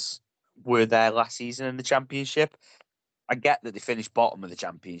players were there last season in the Championship. I get that they finished bottom of the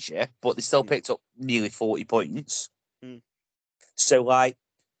Championship, but they still picked up nearly 40 points. Mm. So, like,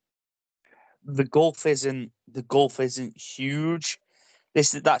 the gulf isn't huge.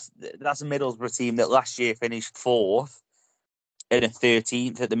 That's a Middlesbrough team that last year finished 4th and a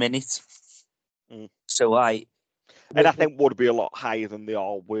 13th at the minute. Mm. So, like, and I think would be a lot higher than they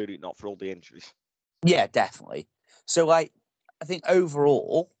are were it not for all the injuries. Yeah, definitely. So, like, I think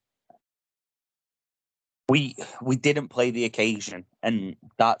overall, we didn't play the occasion, and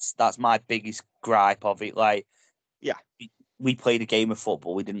that's my biggest gripe of it. Like, yeah, we played a game of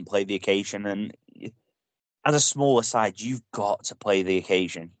football, we didn't play the occasion, and as a smaller side, you've got to play the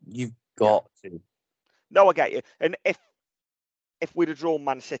occasion. You've got to. No, I get you. And if we'd have drawn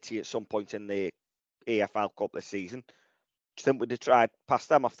Man City at some point in the EFL Cup this season, do you think we'd have tried past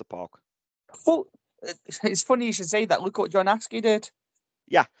them off the park? Well, it's funny you should say that. Look what John Askey did.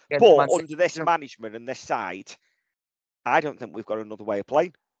 Yeah, but under this management and this side, I don't think we've got another way of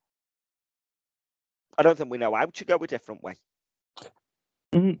playing. I don't think we know how to go a different way.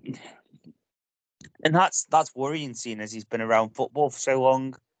 And that's worrying, seeing as he's been around football for so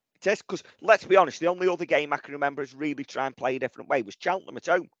long. It is, because let's be honest, the only other game I can remember is really try and play a different way was Cheltenham at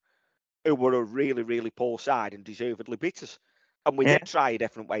home, who were a really, really poor side and deservedly beat us. And we did try a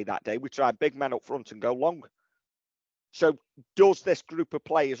different way that day. We tried big men up front and go long. So does this group of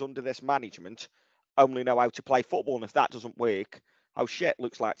players under this management only know how to play football? And if that doesn't work, oh shit,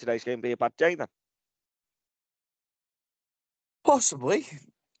 looks like today's going to be a bad day then. Possibly.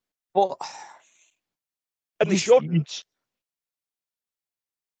 But... And they shouldn't.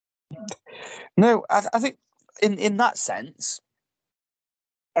 No, I think in that sense,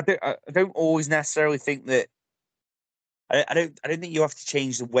 I don't always necessarily think that... I don't think you have to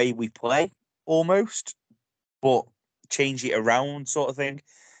change the way we play, almost, but change it around, sort of thing.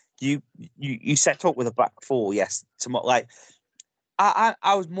 You set up with a back four, yes. Like,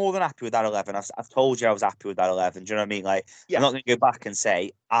 I was more than happy with that 11. I've told you I was happy with that 11. Do you know what I mean? Like, I'm not going to go back and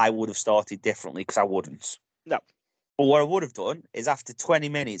say I would have started differently, because I wouldn't. No. But what I would have done is, after 20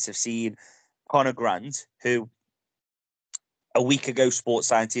 minutes of seeing Conor Grant, who a week ago sports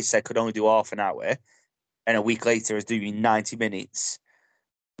scientists said could only do half an hour, and a week later is doing 90 minutes,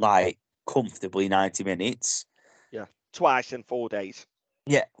 like comfortably 90 minutes. Yeah, twice in 4 days.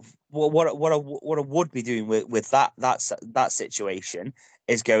 Yeah, well, what I would be doing with that situation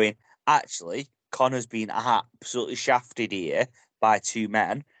is going, actually, Conor's been absolutely shafted here by two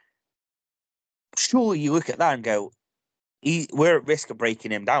men. Surely you look at that and go, we're at risk of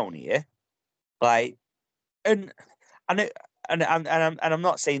breaking him down here. Like, and I'm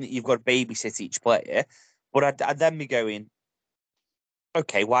not saying that you've got to babysit each player, but I'd then be going,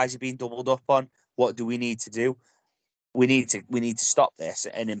 okay, why is he being doubled up on? What do we need to do? We need to stop this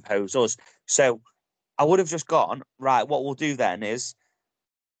and impose us. So I would have just gone, right, what we'll do then is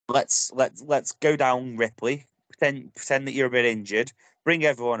let's go down Ripley, pretend that you're a bit injured, bring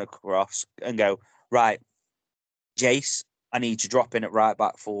everyone across and go, right, Jace, I need you to drop in at right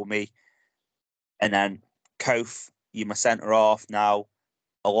back for me. And then Kof, you're my centre half now,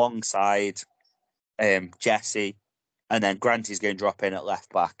 alongside Jesse, and then Granty's going to drop in at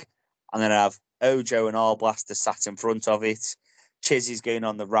left back. And then I have Ojo and Arblaster sat in front of it. Chizzy's going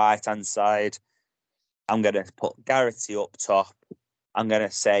on the right-hand side. I'm going to put Garrity up top. I'm going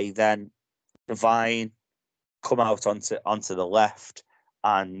to say then Divine come out onto the left,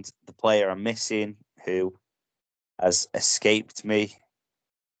 and the player I'm missing, who has escaped me,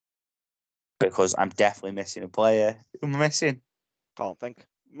 because I'm definitely missing a player. Who am I missing? Can't think.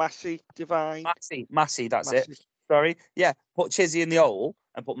 Massey, Divine. Massey, that's it. Sorry. Yeah, put Chizzy in the hole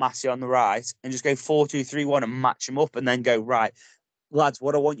and put Massey on the right and just go 4-2-3-1 and match them up, and then go, right, lads,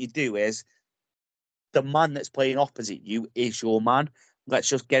 what I want you to do is the man that's playing opposite you is your man. Let's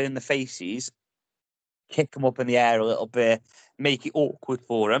just get in the faces, kick them up in the air a little bit, make it awkward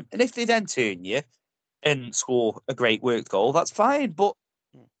for them. And if they then turn you and score a great work goal, that's fine. But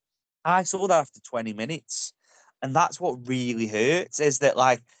I saw that after 20 minutes. And that's what really hurts, is that,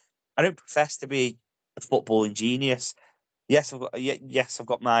 like, I don't profess to be a footballing genius. Yes, I've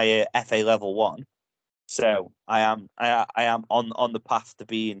got my FA level 1. So I am on the path to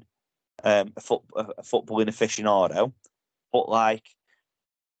being a footballing aficionado. But, like,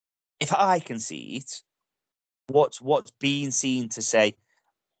 if I concede, what's being seen to say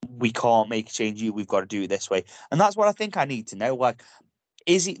we can't make a change, we've got to do it this way? And that's what I think I need to know. Like,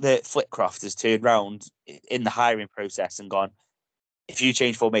 is it that Flitcroft has turned around in the hiring process and gone, if you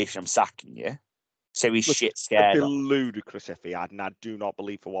change formation, I'm sacking you? So he's shit scared. It'd be ludicrous if he had, and I do not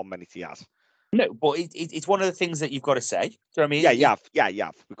believe for 1 minute he has. No, but it's one of the things that you've got to say. Do you know what I mean? Yeah, you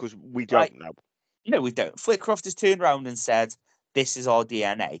have, because we don't know. No, we don't. Flitcroft has turned around and said, "This is our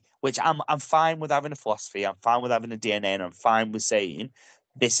DNA," which I'm fine with having a philosophy. I'm fine with having a DNA, and I'm fine with saying,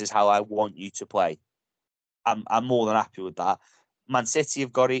 "This is how I want you to play." I'm more than happy with that. Man City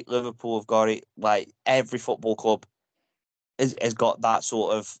have got it. Liverpool have got it. Like every football club has got that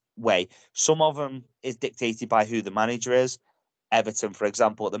sort of way. Some of them is dictated by who the manager is. Everton, for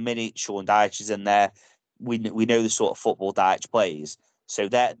example, at the minute, Sean Dyche is in there. We know the sort of football Dyche plays, so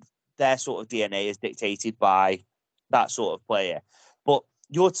their sort of DNA is dictated by that sort of player. But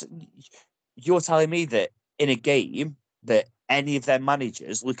you're telling me that in a game that any of their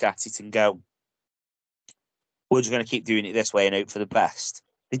managers look at it and go, "We're just going to keep doing it this way and hope for the best."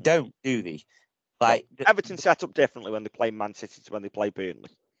 They don't, do they? Like Everton set up differently when they play Man City to when they play Burnley.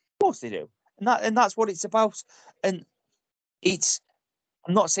 Of course they do, and that's what it's about. And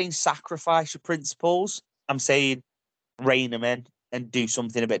I'm not saying sacrifice your principles. I'm saying rein them in and do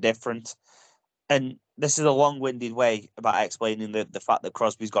something a bit different. And this is a long-winded way about explaining the fact that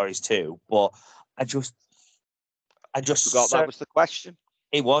Crosby's got his two, but I just forgot that was the question.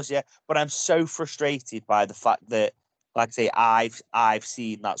 It was, yeah. But I'm so frustrated by the fact that, like I say, I've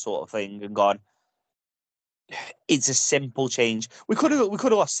seen that sort of thing and gone, it's a simple change. We could have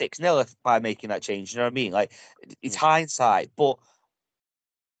lost 6-0 by making that change. You know what I mean? Like it's hindsight, but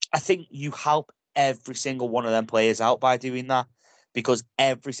I think you help every single one of them players out by doing that, because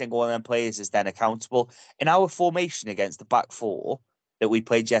every single one of them players is then accountable. In our formation against the back four that we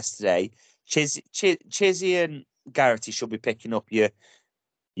played yesterday, Chizzy and Garrity should be picking up your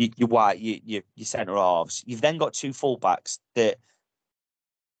centre halves. You've then got two fullbacks that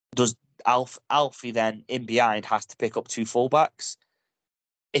does Alfie then in behind has to pick up two fullbacks.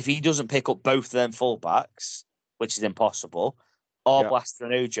 If he doesn't pick up both of them fullbacks, which is impossible, Blaster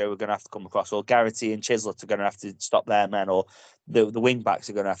and Ojo are going to have to come across, or Garrity and Chislett are going to have to stop their men, or the wing backs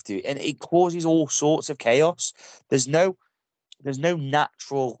are going to have to, and it causes all sorts of chaos. There's no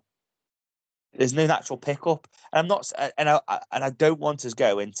natural pickup, and I'm not, and I don't want us to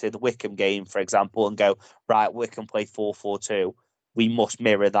go into the Wickham game, for example, and go, right, Wickham play 4-4-2. We must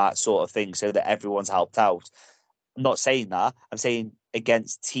mirror that sort of thing so that everyone's helped out. I'm not saying that. I'm saying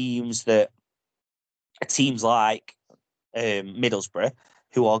against teams like Middlesbrough,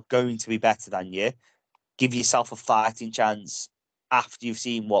 who are going to be better than you, give yourself a fighting chance after you've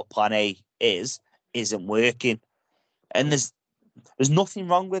seen what Plan A isn't working. And there's nothing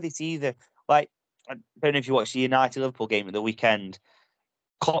wrong with it either. Like, I don't know if you watched the United Liverpool game at the weekend.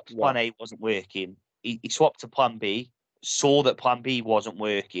 Klopp's Plan A wasn't working. He swapped to Plan B, saw that Plan B wasn't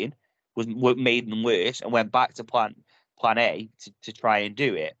working, made them worse, and went back to Plan A to try and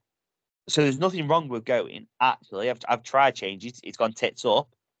do it. So there's nothing wrong with going, actually, I've tried changes. It's gone tits up.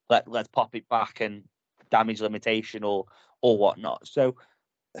 Let's pop it back and damage limitation or whatnot. So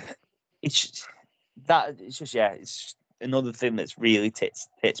it's just another thing that's really tits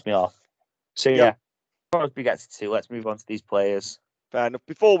me off. So yeah, Crosby gets it too. Let's move on to these players. Fair enough.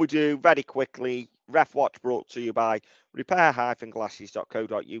 Before we do, very quickly, Ref Watch brought to you by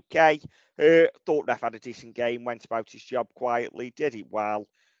repair-glasses.co.uk. Thought Ref had a decent game, went about his job quietly, did it well.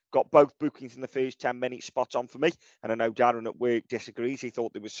 Got both bookings in the first 10 minutes spot on for me. And I know Darren at work disagrees. He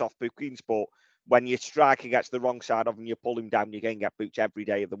thought they were soft bookings, but when your striker gets the wrong side of him, you pull him down, you're going to get booked every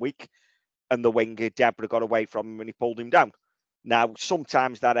day of the week. And the winger, Deborah, got away from him and he pulled him down. Now,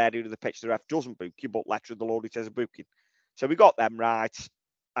 sometimes that area of the pitch, the ref doesn't book you, but letter of the law, it says a booking. So we got them right.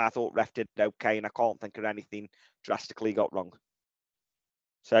 I thought ref did okay, and I can't think of anything drastically got wrong.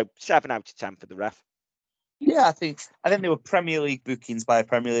 So 7 out of 10 for the ref. Yeah, I think they were Premier League bookings by a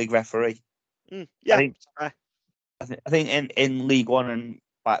Premier League referee. Yeah, I think in League One and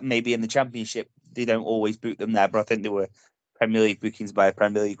maybe in the Championship they don't always book them there, but I think they were Premier League bookings by a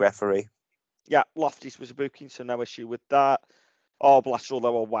Premier League referee. Yeah, Loftus was a booking, so no issue with that. Oh, Blaster,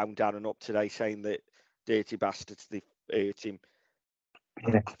 although I wound down and up today saying that dirty bastards, they hurt him.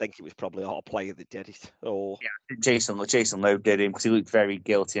 Yeah. I think it was probably our player that did it. Or Jason Lowe did him because he looked very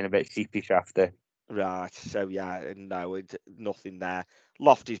guilty and a bit sheepish after. Right, so yeah, no, nothing there.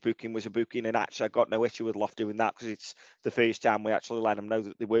 Lofty's booking was a booking, and actually I got no issue with Loft doing that because it's the first time we actually let them know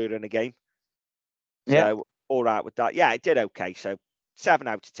that they were in a game. Yeah. So, all right with that. Yeah, it did okay. So, 7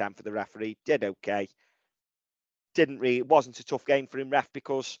 out of 10 for the referee. Did okay. It wasn't a tough game for him, ref,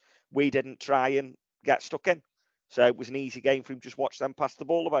 because we didn't try and get stuck in. So, it was an easy game for him. Just watch them pass the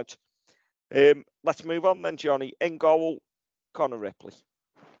ball about. Let's move on then, Johnny. In goal, Connor Ripley.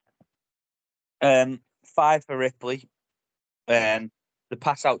 5 for Ripley. The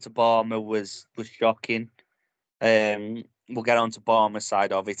pass out to Barmer was shocking. we'll get on to Barmer's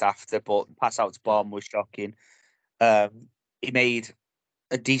side of it after, but pass out to Barmer was shocking. He made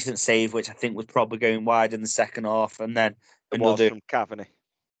a decent save, which I think was probably going wide in the second half, and then It was another, from Cavani.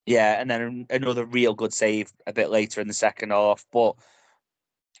 yeah, and then another real good save a bit later in the second half. But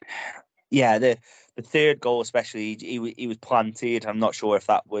yeah, the third goal especially, he was planted. I'm not sure if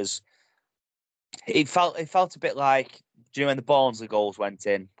that was. It felt a bit like, do you know when the Barnsley goals went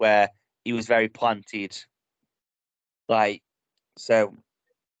in, where he was very planted, like so.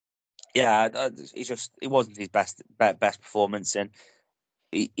 Yeah, it wasn't his best performance, and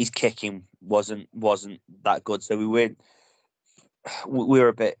his kicking wasn't that good. So we were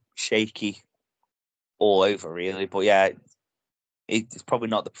a bit shaky all over, really. But yeah, it's probably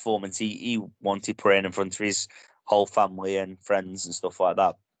not the performance he wanted playing in front of his whole family and friends and stuff like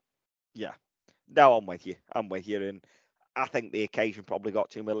that. Yeah. No, I'm with you. And I think the occasion probably got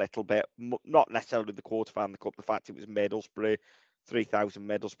to him a little bit. Not necessarily the quarter-final cup. The fact it was Middlesbrough, 3,000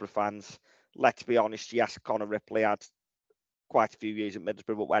 Middlesbrough fans. Let's be honest, yes, Connor Ripley had quite a few years at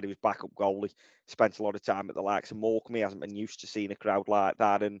Middlesbrough, but when he was backup goalie, spent a lot of time at the likes of Morecambe. He hasn't been used to seeing a crowd like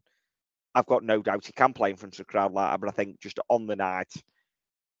that. And I've got no doubt he can play in front of a crowd like that. But I think just on the night,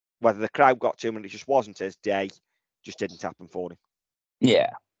 whether the crowd got to him and it just wasn't his day, just didn't happen for him. Yeah.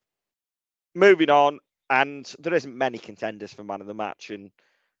 Moving on, and there isn't many contenders for man of the match, and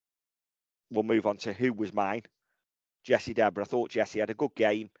we'll move on to who was mine. Jesse Deborah. I thought Jesse had a good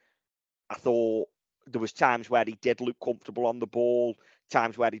game. I thought there was times where he did look comfortable on the ball,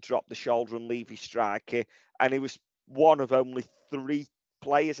 times where he dropped the shoulder and leave his striker, and he was one of only 3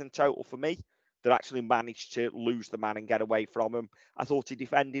 players in total for me that actually managed to lose the man and get away from him. I thought he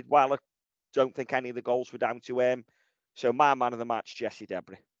defended well. I don't think any of the goals were down to him. So my man of the match, Jesse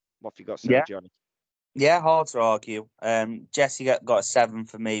Deborah. What have you got to say, Johnny? Yeah, hard to argue. Jesse got a 7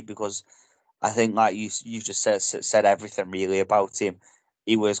 for me because I think, like you just said everything really about him.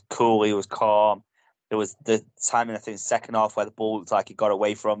 He was cool. He was calm. There was the time in, I think, the second half where the ball looked like it got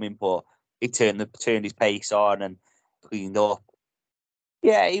away from him, but he turned his pace on and cleaned up.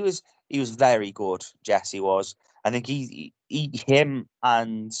 Yeah, he was very good. Jesse was. I think him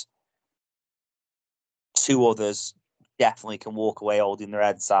and 2 others definitely can walk away holding their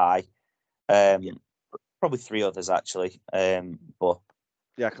heads high. Probably 3 others actually. But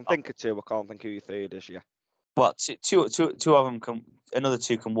yeah, I can think of 2. I can't think who your third is. Yeah. Well, two of them can. Another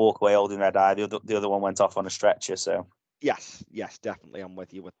 2 can walk away holding their eye. The other one went off on a stretcher. So yes, definitely, I'm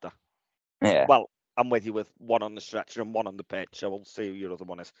with you with that. Yeah. Well, I'm with you with 1 on the stretcher and 1 on the pitch. So we'll see who your other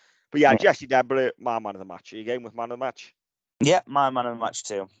one is. But yeah, Jesse Deborah, my man of the match. Are you game with man of the match? Yeah, my man of the match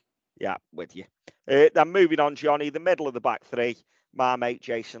too. Yeah, with you. Then moving on, Johnny, the middle of the back 3, my mate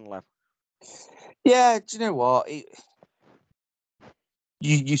Jason Lowe. Yeah, do you know what?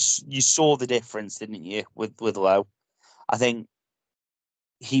 You saw the difference, didn't you, with Lowe? I think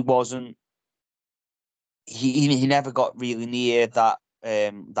he wasn't. He never got really near that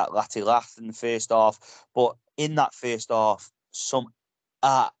Latte Lath in the first half, but in that first half, some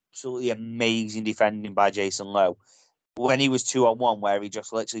absolutely amazing defending by Jason Lowe. When he was 2-on-1, where he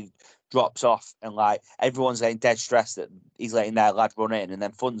just literally drops off and like everyone's getting dead stressed that he's letting their lad run in, and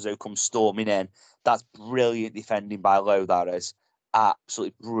then Funzo comes storming in. That's brilliant defending by Lowe. That is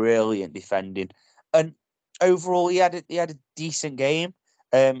absolutely brilliant defending, and overall he had a decent game.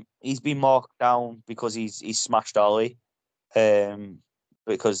 He's been marked down because he's smashed Ollie,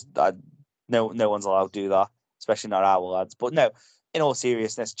 because no one's allowed to do that, especially not our lads. But no, in all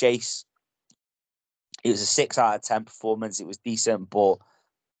seriousness, Jace. It was a 6 out of 10 performance. It was decent, but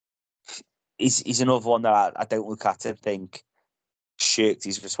he's another one that I don't look at and think shirked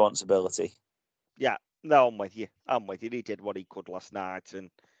his responsibility. Yeah, no, I'm with you. He did what he could last night, and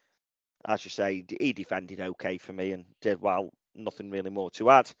as you say, he defended okay for me and did well. Nothing really more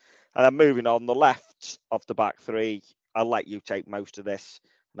to add. And then moving on, the left of the back 3, I'll let you take most of this.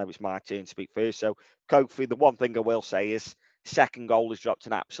 I know it's my turn to speak first. So, Kofi, the one thing I will say is second goal has dropped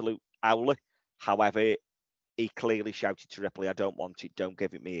an absolute howler. However, he clearly shouted to Ripley, I don't want it, don't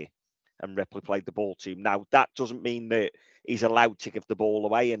give it me. And Ripley played the ball to him. Now, that doesn't mean that he's allowed to give the ball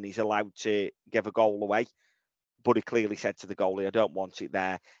away and he's allowed to give a goal away. But he clearly said to the goalie, I don't want it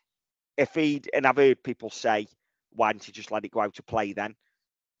there. And I've heard people say, why didn't he just let it go out to play then?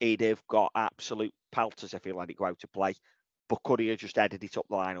 He'd have got absolute pelters if he let it go out to play. But could he have just headed it up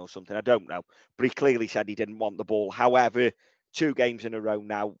the line or something? I don't know. But he clearly said he didn't want the ball. However, 2 games in a row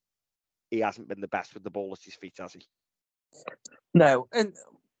now, he hasn't been the best with the ball at his feet, has he? No, and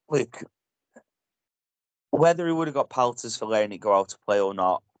look, whether he would have got pelters for letting it go out to play or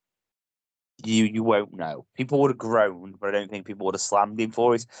not, you won't know. People would have groaned, but I don't think people would have slammed him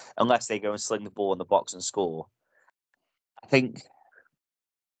for it unless they go and sling the ball in the box and score. I think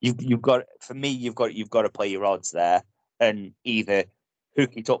you've got you've got to play your odds there and either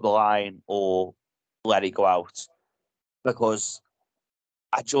hook it up the line or let it go out, because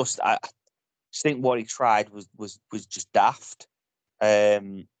I just think what he tried was just daft,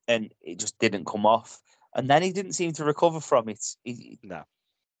 and it just didn't come off. And then he didn't seem to recover from it. No.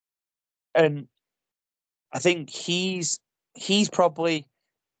 And I think he's probably,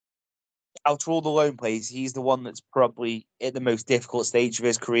 out of all the lone players, he's the one that's probably at the most difficult stage of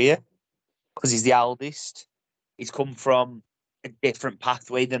his career because he's the eldest. He's come from a different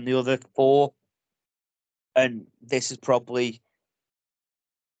pathway than the other four, and this is probably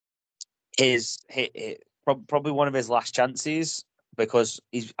probably one of his last chances, because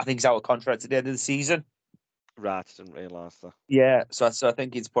I think he's out of contract at the end of the season. Right, I didn't realise that. Yeah, so I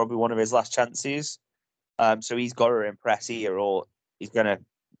think it's probably one of his last chances. So he's got to impress here, or he's gonna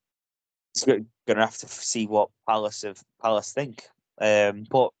have to see what Palace think.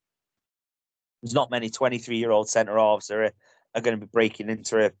 But there's not many 23-year-old centre halves that are going to be breaking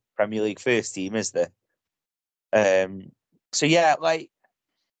into a Premier League first team, is there? So yeah, like,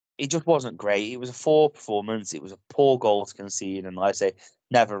 it just wasn't great. It was a poor performance. It was a poor goal to concede, and like I say,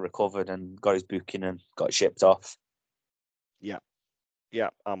 never recovered and got his booking and got shipped off. Yeah,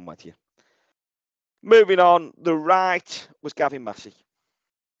 I'm with you. Moving on, the right was Gavin Massey.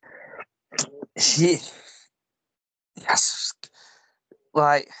 Yes,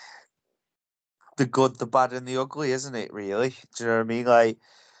 like, the good, the bad, and the ugly, isn't it? Really, do you know what I mean? Like,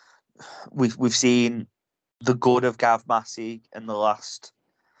 we've seen the good of Gav Massey in the last,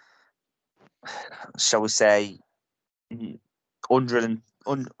 shall we say,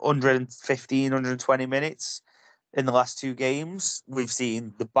 115, 120 minutes in the last two games. We've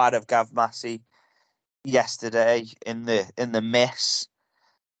seen the bad of Gav Massey yesterday in the miss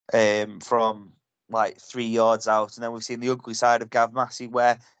from like 3 yards out, and then we've seen the ugly side of Gav Massey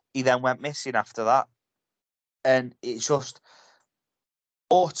where he then went missing after that, and it's just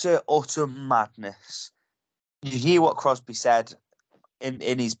utter madness. You hear what Crosby said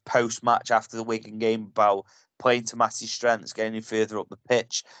in his post match after the Wigan game about playing to Massey's strengths, getting him further up the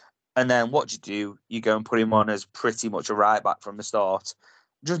pitch, and then what do? You go and put him on as pretty much a right back from the start.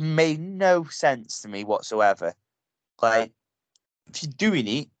 Just made no sense to me whatsoever. Like, if you're doing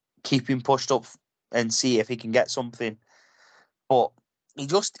it, keep him pushed up and see if he can get something. But he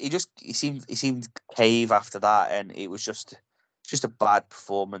seemed cave after that, and it was just a bad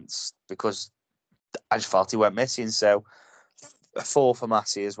performance because I just felt he went missing. So a 4 for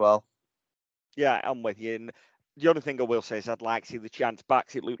Massey as well. Yeah, I'm with you. And the only thing I will say is I'd like to see the chance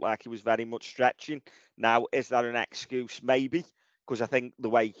back. It looked like he was very much stretching. Now, is that an excuse? Maybe. Because I think the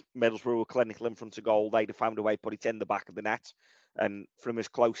way Middlesbrough were clinical in front of goal, they'd have found a way to put it in the back of the net. And from as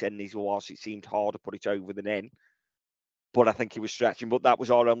close in as he was, it seemed hard to put it over than in. But I think he was stretching. But that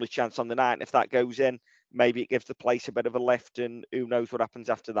was our only chance on the night. And if that goes in, maybe it gives the place a bit of a lift, and who knows what happens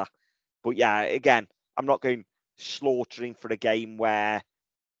after that. But yeah, again, I'm not going slaughtering for a game where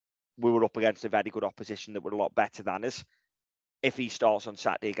we were up against a very good opposition that were a lot better than us. If he starts on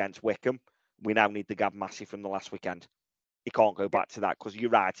Saturday against Wickham, we now need the Gav Massey from the last weekend. He can't go back to that, because you're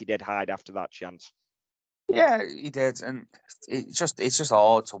right, he did hide after that chance. Yeah, he did, and it's just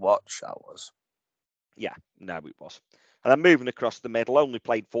hard to watch. That was. Yeah, no, it was. And then moving across the middle, only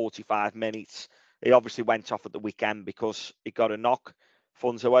played 45 minutes. He obviously went off at the weekend because he got a knock.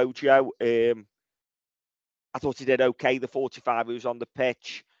 Funso Ojo, I thought he did okay. The 45 who was on the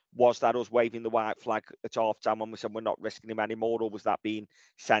pitch, was that us waving the white flag at half time when we said we're not risking him anymore, or was that being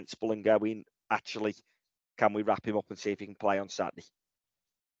sensible and going, actually, can we wrap him up and see if he can play on Saturday?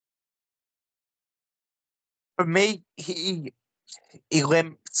 For me, he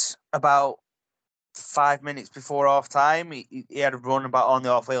limped about 5 minutes before half time. He had a run about on the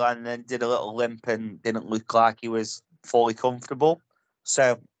halfway line and then did a little limp and didn't look like he was fully comfortable.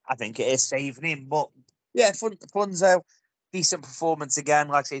 So I think it is saving him. But yeah, Funso, decent performance again.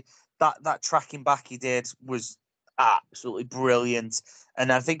 Like I say, that tracking back he did was absolutely brilliant.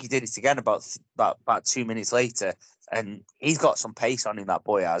 And I think he did it again about 2 minutes later. And he's got some pace on him, that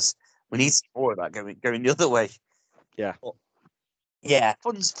boy has. We need more of that going the other way. Yeah. But yeah,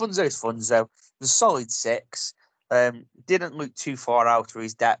 Funso's Funso. The solid 6. Didn't look too far out of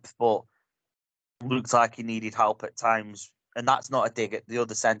his depth, but looked like he needed help at times. And that's not a dig at the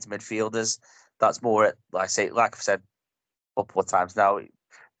other centre midfielders. That's more at, like I've said a couple of times now,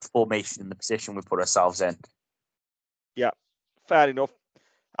 formation in the position we put ourselves in. Yeah, fair enough.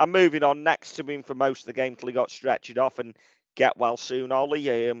 I'm moving on next to him for most of the game till he got stretched off, and get well soon,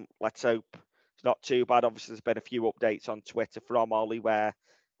 Ollie. Let's hope it's not too bad. Obviously, there's been a few updates on Twitter from Ollie where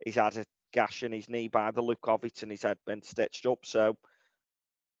he's had a gash in his knee by the look of it, and his head been stitched up. So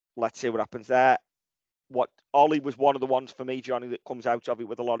let's see what happens there. Ollie was one of the ones for me, Johnny, that comes out of it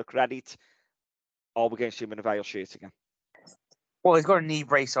with a lot of credit. Are we going to see him in a Vale shirt again? Well, he's got a knee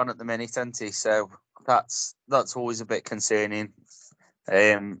brace on at the minute, hasn't he? So that's always a bit concerning.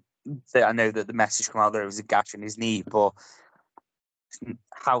 I know that the message come out there was a gash in his knee, but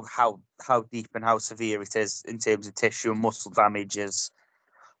how deep and how severe it is in terms of tissue and muscle damage is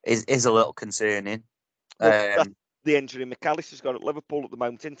a little concerning. Well, that's the injury McAllister's got at Liverpool at the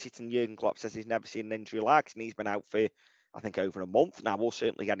moment, isn't it? And Jurgen Klopp says he's never seen an injury like it, and he's been out for, I think, over a month now, or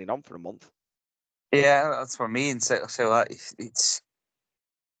certainly getting on for a month. Yeah, that's what I mean. So it's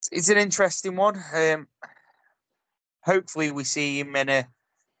an interesting one. Hopefully we see him in a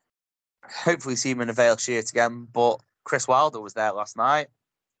Vale shirt again. But Chris Wilder was there last night.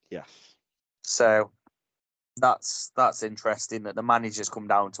 Yes. So that's interesting that the manager's come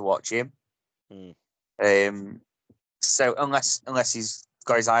down to watch him. So unless he's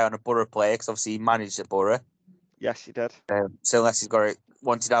got his eye on a Borough player, because obviously he managed at Borough. Yes, he did. So unless he's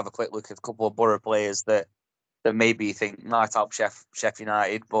wanted to have a quick look at a couple of Borough players that maybe you think might help Sheffield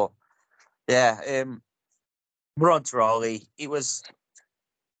United, but yeah, we're on to Raleigh. He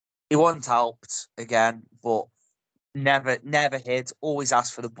wasn't helped again, but never hid. Always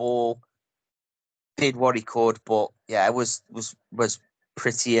asked for the ball, did what he could, but yeah, it was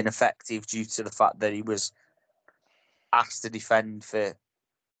pretty ineffective due to the fact that he was asked to defend for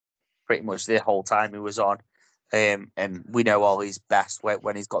pretty much the whole time he was on. And we know Ollie's best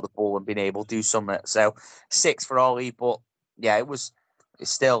when he's got the ball and been able to do something. So 6 for Ollie, but yeah, it's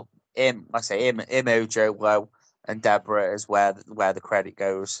still him. Like I say, him, Ojo, Lowe, and Deborah is where the credit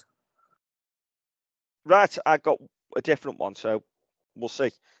goes. Right, I got a different one, so we'll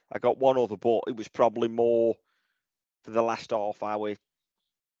see. I got one other, but it was probably more for the last half hour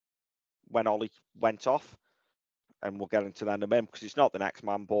when Ollie went off, and we'll get into that in a minute because it's not the next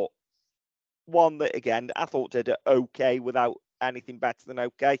man, but one that, again, I thought did it okay without anything better than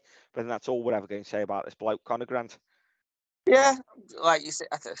okay, but that's all we're ever going to say about this bloke, Conor Grant. Yeah, like you said,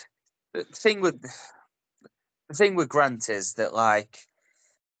 the thing with Grant is that, like,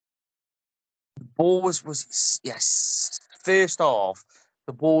 the ball was yes, first off,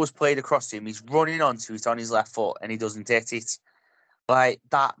 the ball was played across him. He's running onto it on his left foot and he doesn't hit it. Like,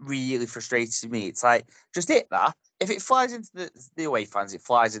 that really frustrates me. It's like, just hit that. If it flies into the away fans, it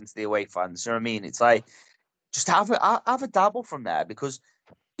flies into the away fans. You know what I mean? It's like, just have a dabble from there, because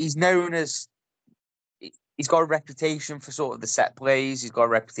he's known as, he's got a reputation for sort of the set plays. He's got a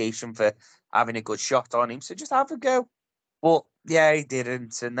reputation for having a good shot on him. So just have a go. But yeah, he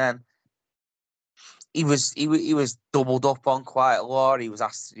didn't. And then he was doubled up on quite a lot. He was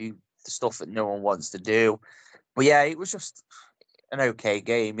asked to do the stuff that no one wants to do. But yeah, it was just an okay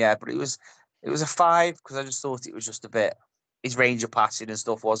game. Yeah, but it was a 5 because I just thought it was just a bit, his range of passing and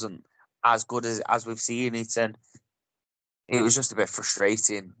stuff wasn't as good as we've seen it, and it was just a bit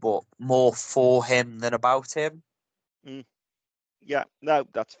frustrating, but more for him than about him. Yeah, no,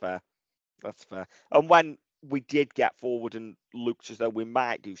 that's fair. That's fair. And when we did get forward and looked as though we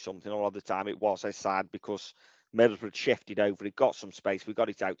might do something a lot of the time, it was a sad because Middlesbrough shifted over. It got some space. We got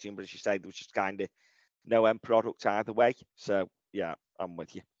it out to him, but as you say, there was just kind of no end product either way. So, yeah, I'm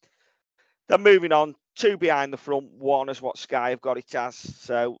with you. Then moving on, 2 behind the front, 1 is what Sky have got it as.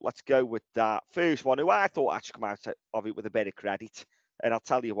 So let's go with that. First one, who I thought actually come out of it with a bit of credit, and I'll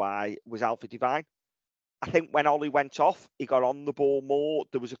tell you why, was Alfie Devine. I think when Ollie went off, he got on the ball more.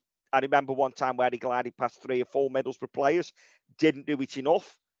 I remember one time where he glided past 3 or 4 Middlesbrough players, didn't do it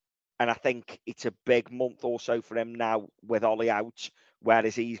enough. And I think it's a big month or so for him now with Ollie out,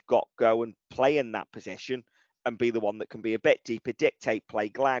 whereas he's got to go and play in that position and be the one that can be a bit deeper, dictate play,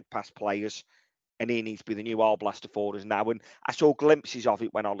 glide past players. And he needs to be the new Arblaster for us now. And I saw glimpses of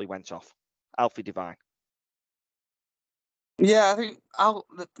it when Ollie went off. Alfie Devine. Yeah, I think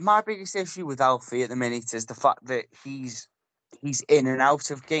my biggest issue with Alfie at the minute is the fact that he's in and out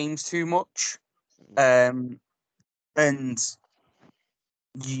of games too much. And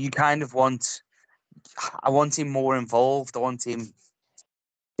you kind of I want him more involved. I want him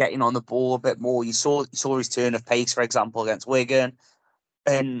getting on the ball a bit more. You saw his turn of pace, for example, against Wigan,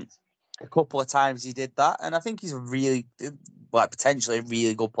 and a couple of times he did that. And I think he's potentially a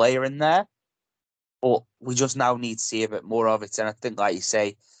really good player in there. But we just now need to see a bit more of it. And I think, like you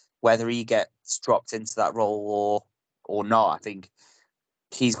say, whether he gets dropped into that role or not, I think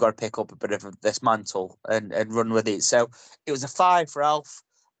he's got to pick up a bit of this mantle and run with it. So it was a 5 for Alf.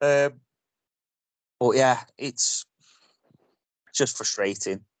 But yeah, it's just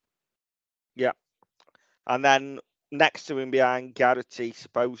frustrating. Yeah. And then next to him behind Garrity,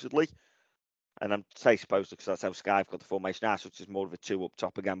 supposedly, And I'm say supposed because that's how Sky've got the formation now, so it's more of a 2 up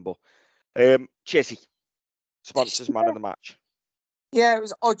top again. But Chizzy, sponsors man of the match. Yeah, it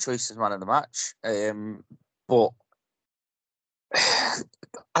was an odd choice as man of the match. But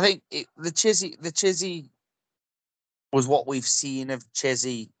I think the Chizzy was what we've seen of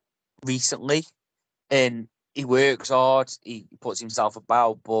Chizzy recently. And he works hard, he puts himself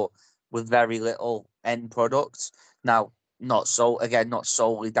about, but with very little end product. Now, not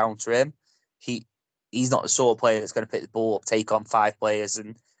solely down to him. He's not the sort of player that's going to pick the ball up, take on 5 players,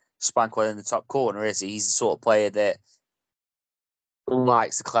 and spank one in the top corner, is he? He's the sort of player that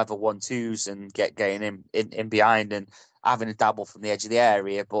likes the clever 1-2s and getting in behind and having a dabble from the edge of the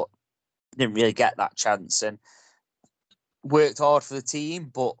area, but didn't really get that chance and worked hard for the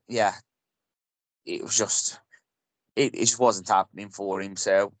team. But yeah, it was just it just wasn't happening for him.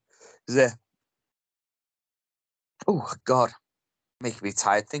 So oh God, making me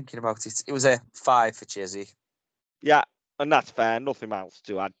tired thinking about it. It was a 5 for Chizzy. Yeah, and that's fair. Nothing else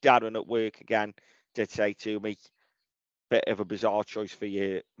to add. Darren at work again did say to me, bit of a bizarre choice for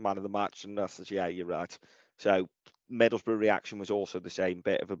your man of the match, and I said, yeah, you're right. So Middlesbrough reaction was also the same,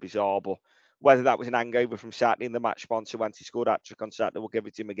 bit of a bizarre, but whether that was an hangover from Saturday and the match sponsor when he scored hat-trick on Saturday, we'll give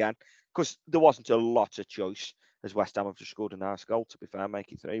it to him again, because there wasn't a lot of choice, as West Ham have just scored a nice goal, to be fair,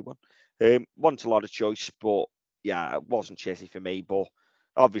 make it 3-1. Wasn't a lot of choice, but yeah, it wasn't Chizzy for me, but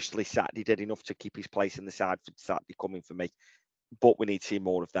obviously Saturday did enough to keep his place in the side for Saturday coming for me, but we need to see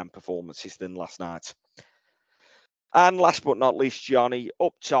more of them performances than last night. And last but not least, Johnny,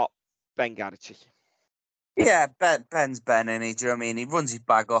 up top, Ben Garrity. Yeah, Ben's Ben, and do you know what I mean? He runs his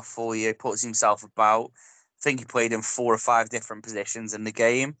bag off for you, puts himself about. I think he played in 4 or 5 different positions in the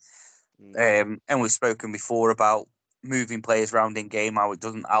game. And we've spoken before about moving players around in game, how it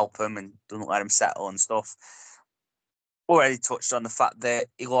doesn't help him and doesn't let him settle and stuff. Already touched on the fact that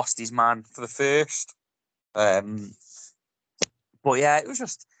he lost his man for the first. But yeah, it was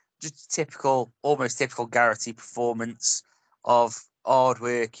just typical, almost typical Garrity performance of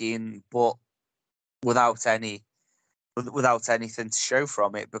hard-working, but without anything to show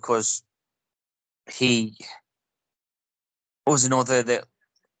from it, because he was another that,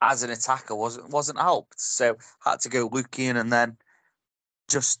 as an attacker, wasn't helped. So had to go looking, and then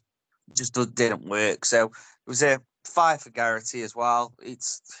just didn't work. So it was a 5 for Garrity as well.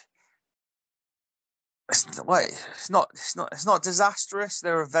 It's not disastrous.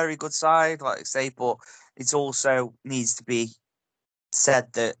 They're a very good side, like I say, but it also needs to be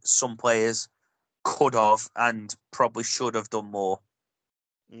said that some players could have and probably should have done more.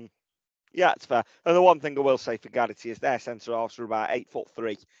 Yeah, it's fair. And the one thing I will say for Garrity is their centre halves are about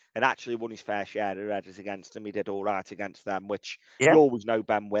 8'3" and actually won his fair share of headers against them. He did all right against them, which you always know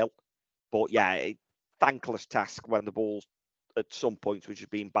Ben will. But yeah, thankless task when the ball at some points was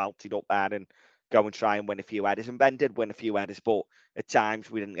just being belted up there and go and try and win a few headers. And Ben did win a few headers, but at times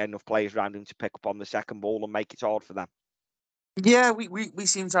we didn't get enough players around him to pick up on the second ball and make it hard for them. Yeah, we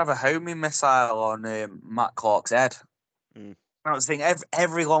seem to have a homing missile on Matt Clark's head. That was the thing.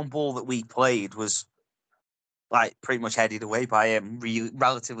 Every long ball that we played was like pretty much headed away by him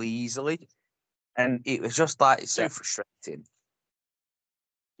relatively easily, and it was just like so frustrating.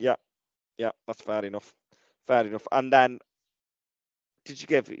 Yeah, that's fair enough. Fair enough. And then, did you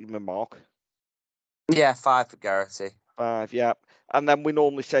give him a mark? Yeah, 5 for Garrity. 5, yeah. And then we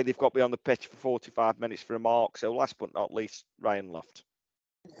normally say they've got to be on the pitch for 45 minutes for a mark. So last but not least, Ryan Loft.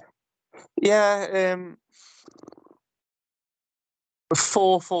 Yeah,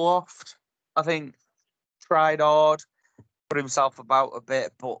 4 for Loft. I think tried hard, put himself about a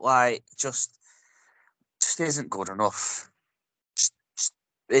bit, but like just isn't good enough.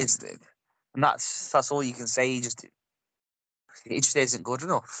 Just and that's all you can say. It just isn't good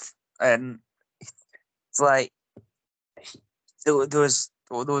enough, and it's like there was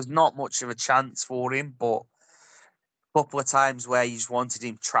not much of a chance for him, but a couple of times where you just wanted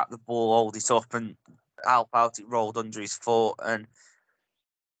him to trap the ball, hold it up, and help out, it rolled under his foot, and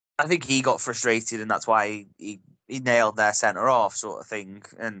I think he got frustrated, and that's why he nailed their centre half sort of thing,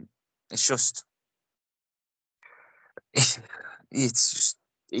 and it's just.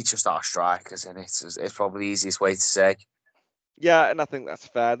 It's just our strikers, and it's probably the easiest way to say. Yeah, and I think that's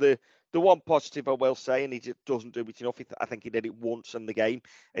fair. The one positive I will say, and he just doesn't do it enough, I think he did it once in the game,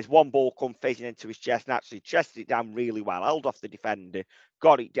 is one ball come phasing into his chest and actually chested it down really well, held off the defender,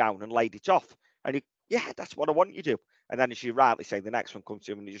 got it down and laid it off. And that's what I want you to do. And then, as you rightly say, the next one comes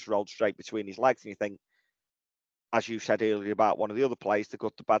to him and he just rolled straight between his legs. And you think, as you said earlier about one of the other players, the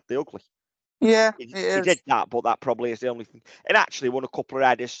good, the bad, the ugly. Yeah, he did that, but that probably is the only thing. And actually won a couple of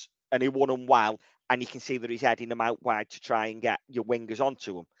headers, and he won them well. And you can see that he's heading them out wide to try and get your wingers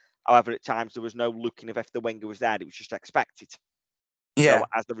onto him. However, at times there was no looking if the winger was there; it was just expected. Yeah. So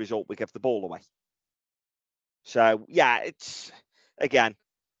as the result, we give the ball away. So yeah, it's again.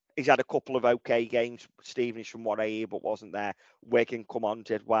 He's had a couple of okay games. Stevenage, from what I hear, but wasn't there. Wigan come on,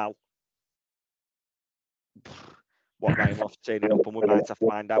 did well. What Ryan Loft turning up, and we might have to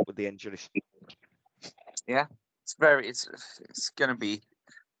find out with the injuries. Yeah, it's gonna be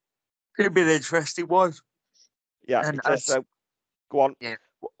an interesting one. Yeah, And so go on. Yeah.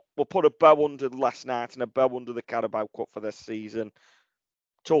 We'll put a bow under the last night and a bow under the Carabao Cup for this season.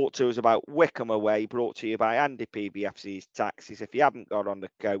 Talk to us about Wickham away, brought to you by Andy PBFC's Taxis. If you haven't got on the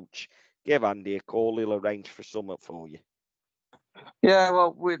coach, give Andy a call. He'll arrange for something for you. Yeah,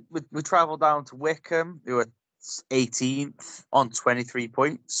 well, we travelled down to Wickham. They were 18th on 23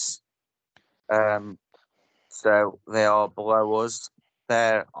 points. So they are below us.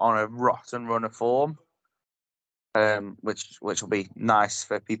 They're on a rotten run of form, which will be nice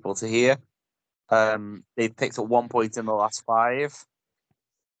for people to hear. They've picked up 1 point in the last 5.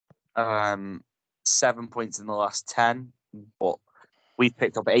 7 points in the last 10, but we've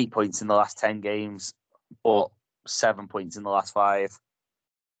picked up 8 points in the last 10 games, but 7 points in the last 5.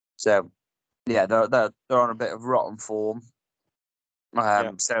 So yeah, they're on a bit of rotten form.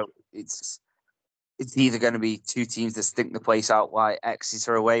 So it's either going to be two teams that stink the place out like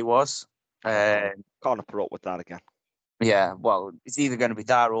Exeter away was. Can't put up with that again. Yeah, well, it's either going to be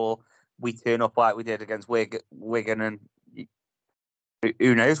that or we turn up like we did against Wigan, and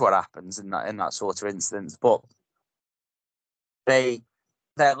who knows what happens in that sort of instance. But their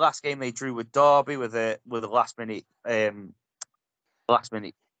last game they drew with Derby with a last minute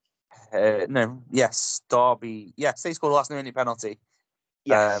Derby. Yes, they scored a last minute penalty.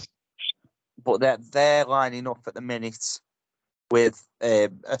 Yes. But they're lining up at the minute with a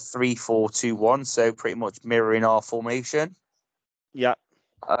 3-4-2-1, so pretty much mirroring our formation. Yeah.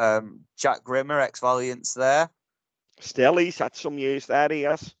 Jack Grimmer, ex-Valiant's there. Still, he's had some years there, he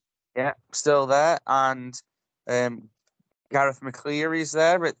has. Yeah, still there. And Gareth McCleary's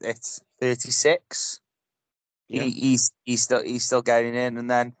there at 36. Yeah. He's still getting in. And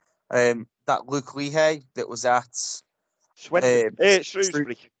then that Luke Leahy that was at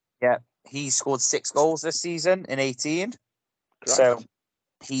Shrewsbury. Yeah, he scored 6 goals this season in 18. Correct. So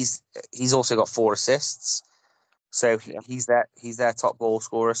he's also got 4 assists. So he's their top goal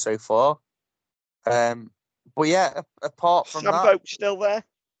scorer so far. But yeah, apart from Sam that, Boak's still there.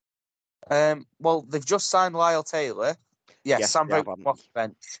 Well, they've just signed Lyle Taylor. Yes, Sam Boak off the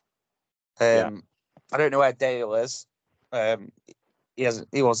bench. I don't know where Dale is.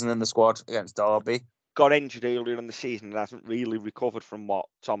 He wasn't in the squad against Derby. Got injured earlier in the season and hasn't really recovered from what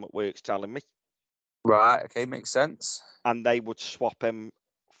Tom at Work's telling me. Right, okay, makes sense. And they would swap him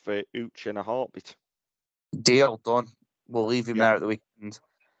for Uch in a heartbeat. Deal done. We'll leave him there at the weekend.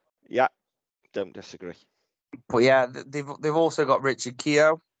 Yeah, don't disagree. But yeah, they've also got Richard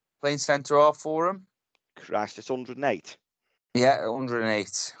Keogh playing centre half for him. Christ, it's 108. Yeah,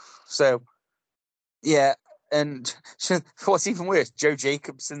 108. So, yeah, and what's even worse, Joe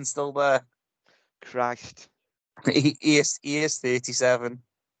Jacobson's still there. Christ. He is 37.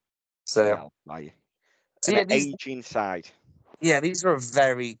 So, aging side. Yeah, these are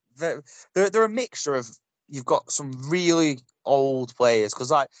they're a mixture of, you've got some really old players, because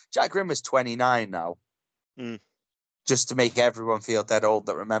like Jack Grimmer's 29 now. Just to make everyone feel dead old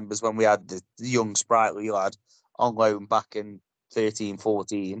that remembers when we had the young sprightly lad on loan back in 13,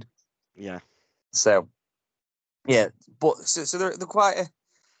 14. Yeah. So, yeah, but so they're quite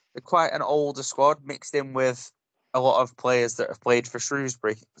an older squad mixed in with a lot of players that have played for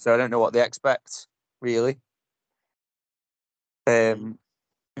Shrewsbury. So I don't know what they expect really. Yeah,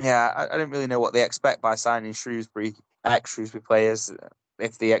 I don't really know what they expect by signing ex-Shrewsbury players,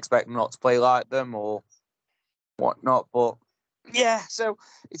 if they expect them not to play like them or whatnot. But yeah, so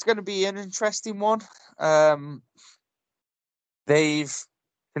it's going to be an interesting one. They've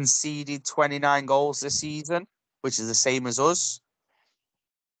conceded 29 goals this season, which is the same as us.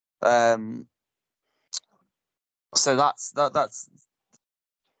 So that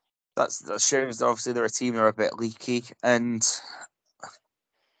shows that obviously they're a team that are a bit leaky, and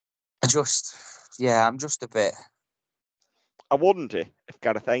I'm just a bit. I wonder if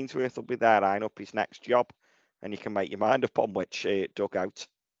Gareth Ainsworth will be there eyeing up his next job, and you can make your mind up on which dugout.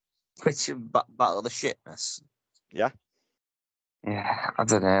 Which battle of the shitness. Yeah. Yeah, I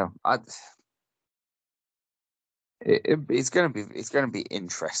don't know. It's gonna be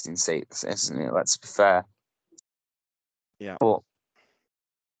interesting, isn't it? Let's be fair. Yeah. But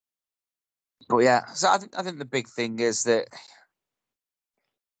yeah, so I think the big thing is that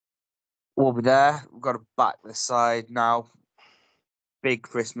we'll be there. We've got to back this side now. big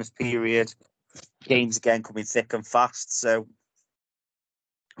Christmas period. Games again coming thick and fast. So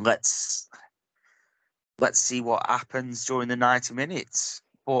let's see what happens during the 90 minutes.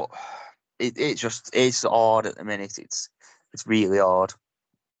 But it's hard at the minute. It's really hard.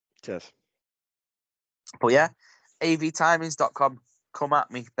 It is. But yeah, avtimings.com. Come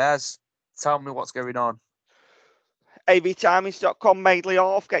at me, Bez. Tell me what's going on. avtimings.com, mainly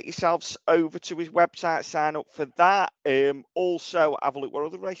off. Get yourselves over to his website, sign up for that. Also, have a look what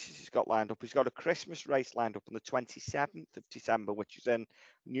other races he's got lined up. He's got a Christmas race lined up on the 27th of December, which is in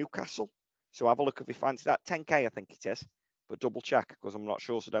Newcastle. So have a look if you fancy that. 10k, I think it is. But double check because I'm not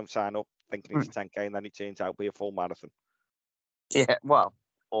sure, so don't sign up thinking it's 10k and then it turns out to be a full marathon. Yeah, well,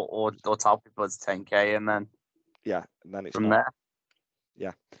 or tell people it's 10k and then yeah, and then it's from not. there.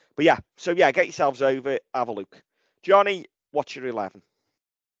 Yeah, but yeah, so yeah, get yourselves over, have a look. Johnny, what's your 11?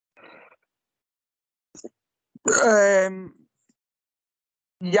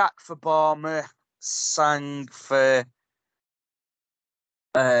 Yak for Barmer, Sang for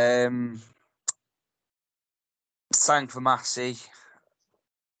Massey,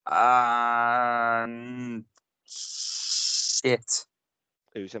 and shit.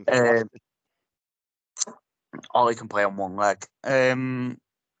 Who's in for Gloucester? Ollie can play on one leg.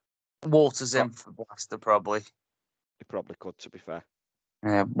 Walter's in for Blaster, probably. He probably could, to be fair.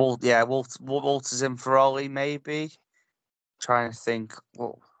 Walter's in for Ollie, maybe. Trying to think.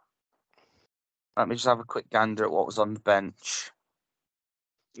 Well, let me just have a quick gander at what was on the bench.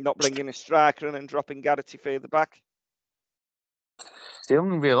 Not bringing a striker and then dropping Garrity further back? It's the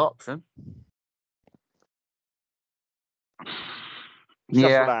only real option.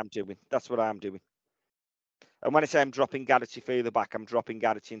 That's what I'm doing. That's what I'm doing. And when I say I'm dropping Garrity further back, I'm dropping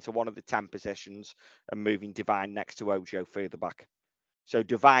Garrity into one of the 10 positions and moving Divine next to Ojo further back. So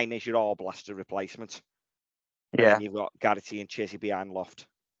Divine is your All Blaster replacement. Yeah. And you've got Garrity and Chizzy behind Loft.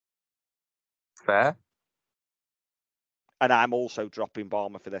 Fair. And I'm also dropping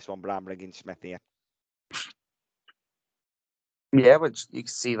Balmer for this one, but I'm bringing Smith here. Yeah, which you can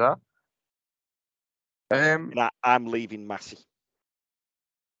see that. And I'm leaving Massey.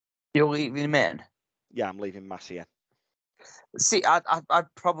 You're leaving him in? Yeah, I'm leaving Massey in. See, I'd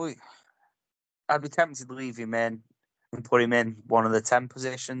be tempted to leave him in and put him in one of the 10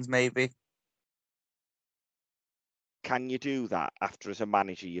 positions, maybe. Can you do that after, as a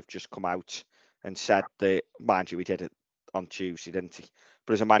manager, you've just come out and said that, mind you, he did it on Tuesday, didn't he?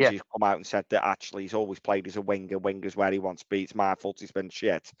 But as a manager, you've come out and said that actually he's always played as a winger. Winger's where he wants to be. It's my fault he's been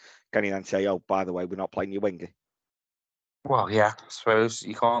shit. Can you then say, oh, by the way, we're not playing your winger? Well, yeah, I suppose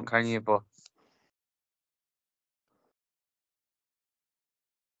you can't, can you? But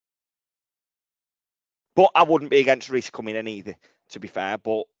I wouldn't be against Reece coming in either, to be fair.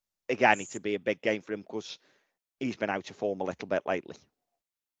 But again, it'd be a big game for him because he's been out of form a little bit lately.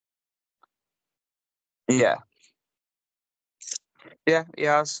 Yeah. Yeah, he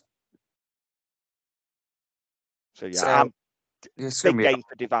has. So, yeah, big be game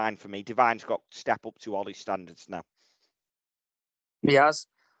for Divine for me. Divine's got to step up to all his standards now. He has.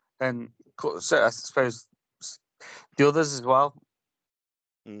 And so I suppose the others as well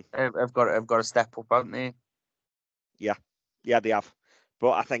have got to step up, haven't they? Yeah. Yeah, they have.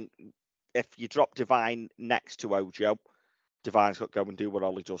 But I think if you drop Divine next to Ojo, Divine's got to go and do what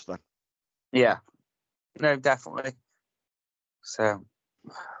Ollie does then. Yeah. No, definitely. So,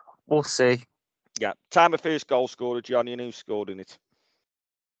 we'll see. Yeah. Time of first goal scorer, Johnny, and who scored in it?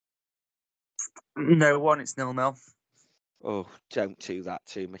 No one, it's 0-0. Oh, don't do that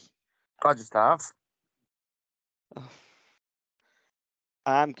to me. I just have. Oh.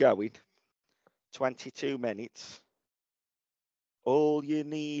 I'm going 22 minutes. All you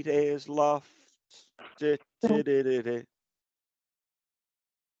need is Loft. And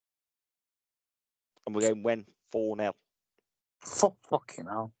we're going to win 4-0. Fucking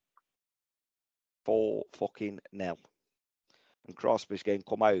hell. 4-0. And Crosby's going to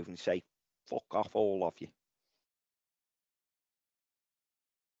come over and say, fuck off, all of you.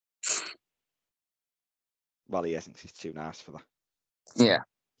 Well, he isn't. He's too nice for that. Yeah.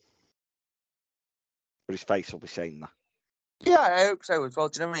 But his face will be saying that. Yeah, I hope so as well.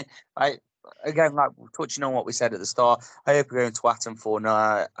 Do you know what I mean? Again, like touching on what we said at the start, I hope we're going to at him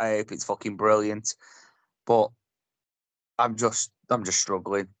 4-0. I hope it's fucking brilliant. But I'm just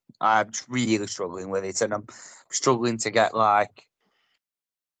struggling. I'm really struggling with it, and I'm struggling to get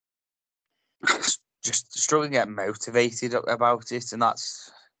just struggling to get motivated about it, and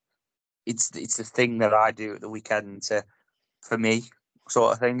it's the thing that I do at the weekend for me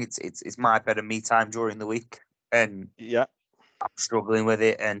sort of thing. It's my bit of me time during the week, and yeah, I'm struggling with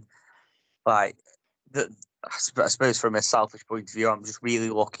it, and like I suppose from a selfish point of view, I'm just really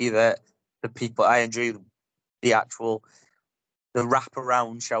lucky that the people I enjoy the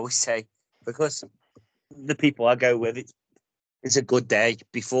wraparound, shall we say, because the people I go with, it's a good day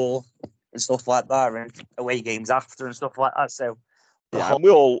before and stuff like that, and away games after and stuff like that. So yeah, and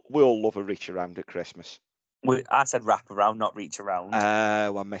we all love a reach around at Christmas. I said wraparound, not reach around.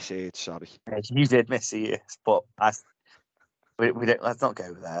 Well, I misheard. Sorry. You did miss it, but we don't. Let's not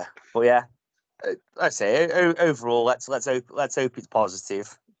go there. But yeah, let's say overall, let's hope it's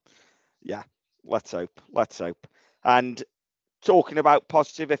positive. Yeah, let's hope. And talking about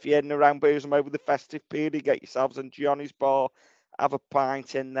positive, if you're heading around Boozum over the festive period, get yourselves in Johnny's bar, have a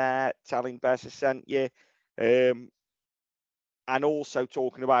pint in there, tell him Bez has sent you. And also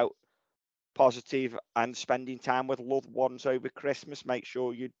talking about positive and spending time with loved ones over Christmas, make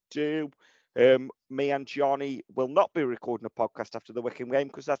sure you do. Me and Johnny will not be recording a podcast after the Wycombe game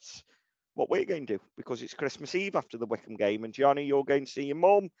because that's what we're going to do, because it's Christmas Eve after the Wycombe game. And Johnny, you're going to see your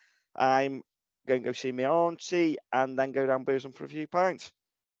mum. I'm going to go see my auntie and then go down Boozum for a few pints.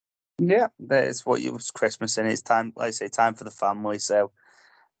 Yeah, it's it's Christmas and it's time, like I say, time for the family. So,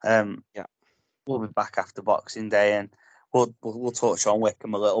 yeah, we'll be back after Boxing Day and we'll touch on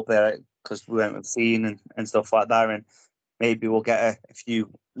Wycombe a little bit because we won't have seen and stuff like that, and maybe we'll get a few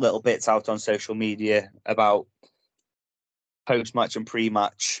little bits out on social media about post-match and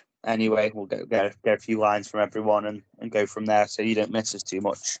pre-match. Anyway, we'll get a few lines from everyone and go from there, so you don't miss us too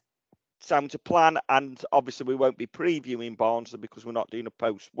much. Time to plan, and obviously we won't be previewing Barnsley because we're not doing a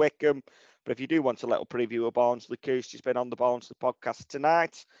post Wycombe. But if you do want a little preview of Barnsley, Kirsty's been on the Barnsley podcast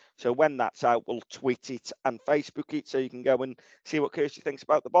tonight. So when that's out, we'll tweet it and Facebook it so you can go and see what Kirsty thinks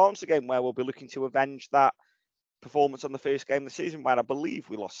about the Barnsley game, where we'll be looking to avenge that performance on the first game of the season, where I believe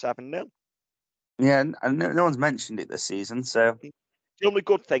we lost 7-0. Yeah, and no one's mentioned it this season, so. The only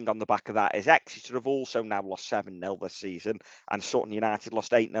good thing on the back of that is Exeter have also now lost 7-0 this season, and Sutton United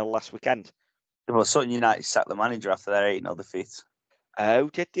lost 8-0 last weekend. Well, Sutton United sacked the manager after their 8-0 defeat. Oh,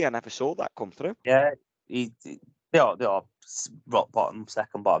 did they? I never saw that come through. Yeah, they are rock bottom,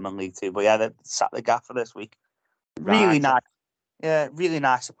 second bottom in League Two, but yeah, they sacked the gaffer this week. Really nice. Yeah, really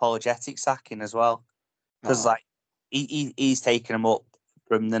nice apologetic sacking as well, because like he's taken them up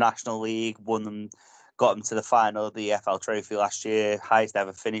from the National League, won them. Got them to the final of the EFL Trophy last year, highest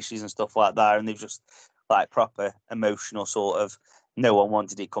ever finishes and stuff like that. And they've just like proper emotional sort of, no one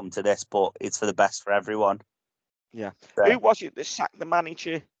wanted it come to this, but it's for the best for everyone. Yeah. So, who was it that sacked the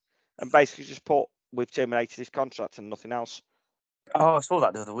manager and basically just put, we've terminated his contract and nothing else? Oh, I saw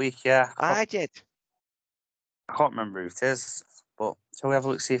that the other week, yeah. I did. I can't remember who it is, but shall we have a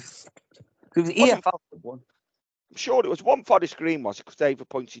look, see if it was EFL one? I'm sure it was one Forest Green, was it? Because they've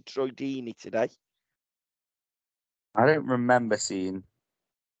appointed Troy Deeney today. I don't remember seeing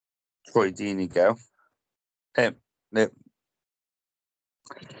Troy Deeney go. No.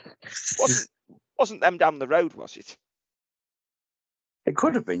 Wasn't them down the road, was it? It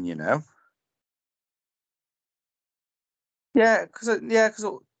could have been, you know. Yeah, because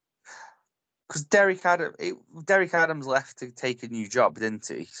Derek Adams left to take a new job, didn't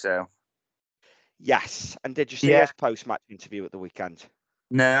he? So. Yes, and did you see his post-match interview at the weekend?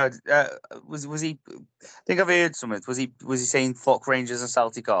 No, was he? I think I've heard something. Was he saying fuck Rangers and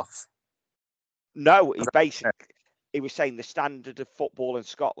Celtic off? No, he was saying the standard of football in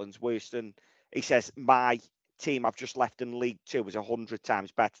Scotland's worse than. He says my team I've just left in League Two is 100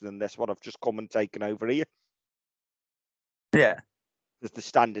 times better than this one I've just come and taken over here. Yeah, the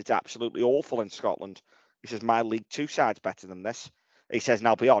standard's absolutely awful in Scotland. He says my League Two side's better than this. He says, and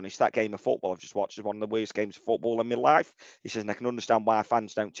I'll be honest, that game of football I've just watched is one of the worst games of football in my life. He says, and I can understand why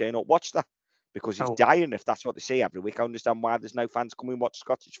fans don't turn up watch that, because he's dying if that's what they see every week. I understand why there's no fans coming watch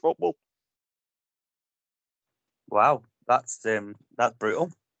Scottish football. Wow, that's brutal.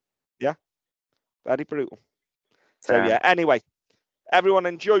 Yeah, very brutal. So yeah, anyway, everyone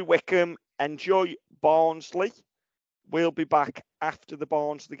enjoy Wycombe, enjoy Barnsley. We'll be back after the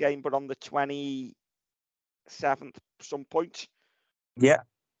Barnsley game, but on the 27th, some point. Yeah.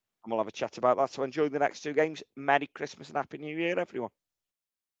 And we'll have a chat about that. So enjoy the next two games. Merry Christmas and Happy New Year, everyone.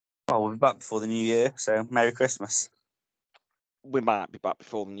 Well, we'll be back before the New Year, so Merry Christmas. We might be back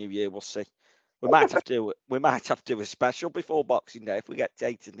before the New Year. We'll see. We might have to do a special before Boxing Day if we get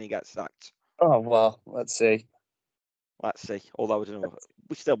dated and he gets sacked. Oh well, let's see. Let's see. Although I don't know,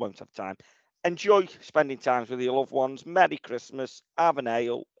 we still won't have time. Enjoy spending times with your loved ones. Merry Christmas. Have an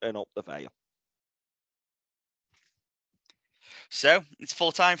ale and up the Vale. So it's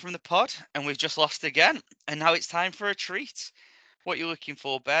full time from the pod, and we've just lost again. And now it's time for a treat. What are you looking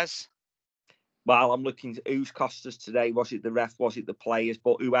for, Bez? Well, I'm looking at who's cost us today. Was it the ref? Was it the players?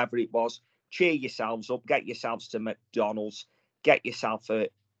 But whoever it was, cheer yourselves up, get yourselves to McDonald's, get yourself a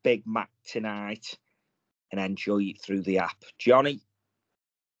Big Mac tonight, and enjoy it through the app. Johnny?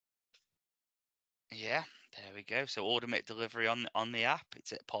 Yeah, there we go. So order McDelivery on the app.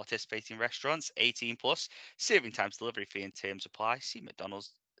 It's at participating restaurants, 18 plus. Serving times, delivery fee and terms apply. See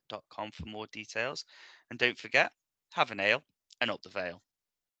mcdonalds.com for more details. And don't forget, have an ale and up the veil.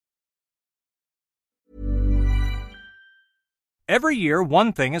 Every year,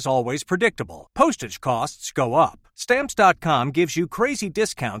 one thing is always predictable. Postage costs go up. Stamps.com gives you crazy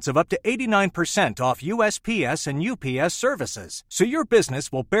discounts of up to 89% off USPS and UPS services, so your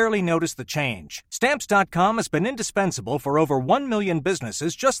business will barely notice the change. Stamps.com has been indispensable for over 1 million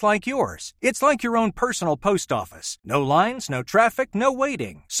businesses just like yours. It's like your own personal post office. No lines, no traffic, no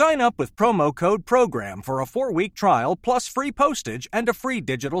waiting. Sign up with promo code PROGRAM for a 4-week trial plus free postage and a free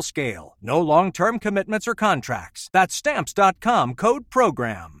digital scale. No long-term commitments or contracts. That's Stamps.com, code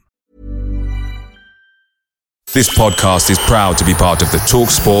PROGRAM. This podcast is proud to be part of the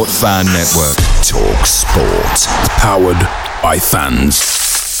TalkSport Fan Network. TalkSport. Powered by fans.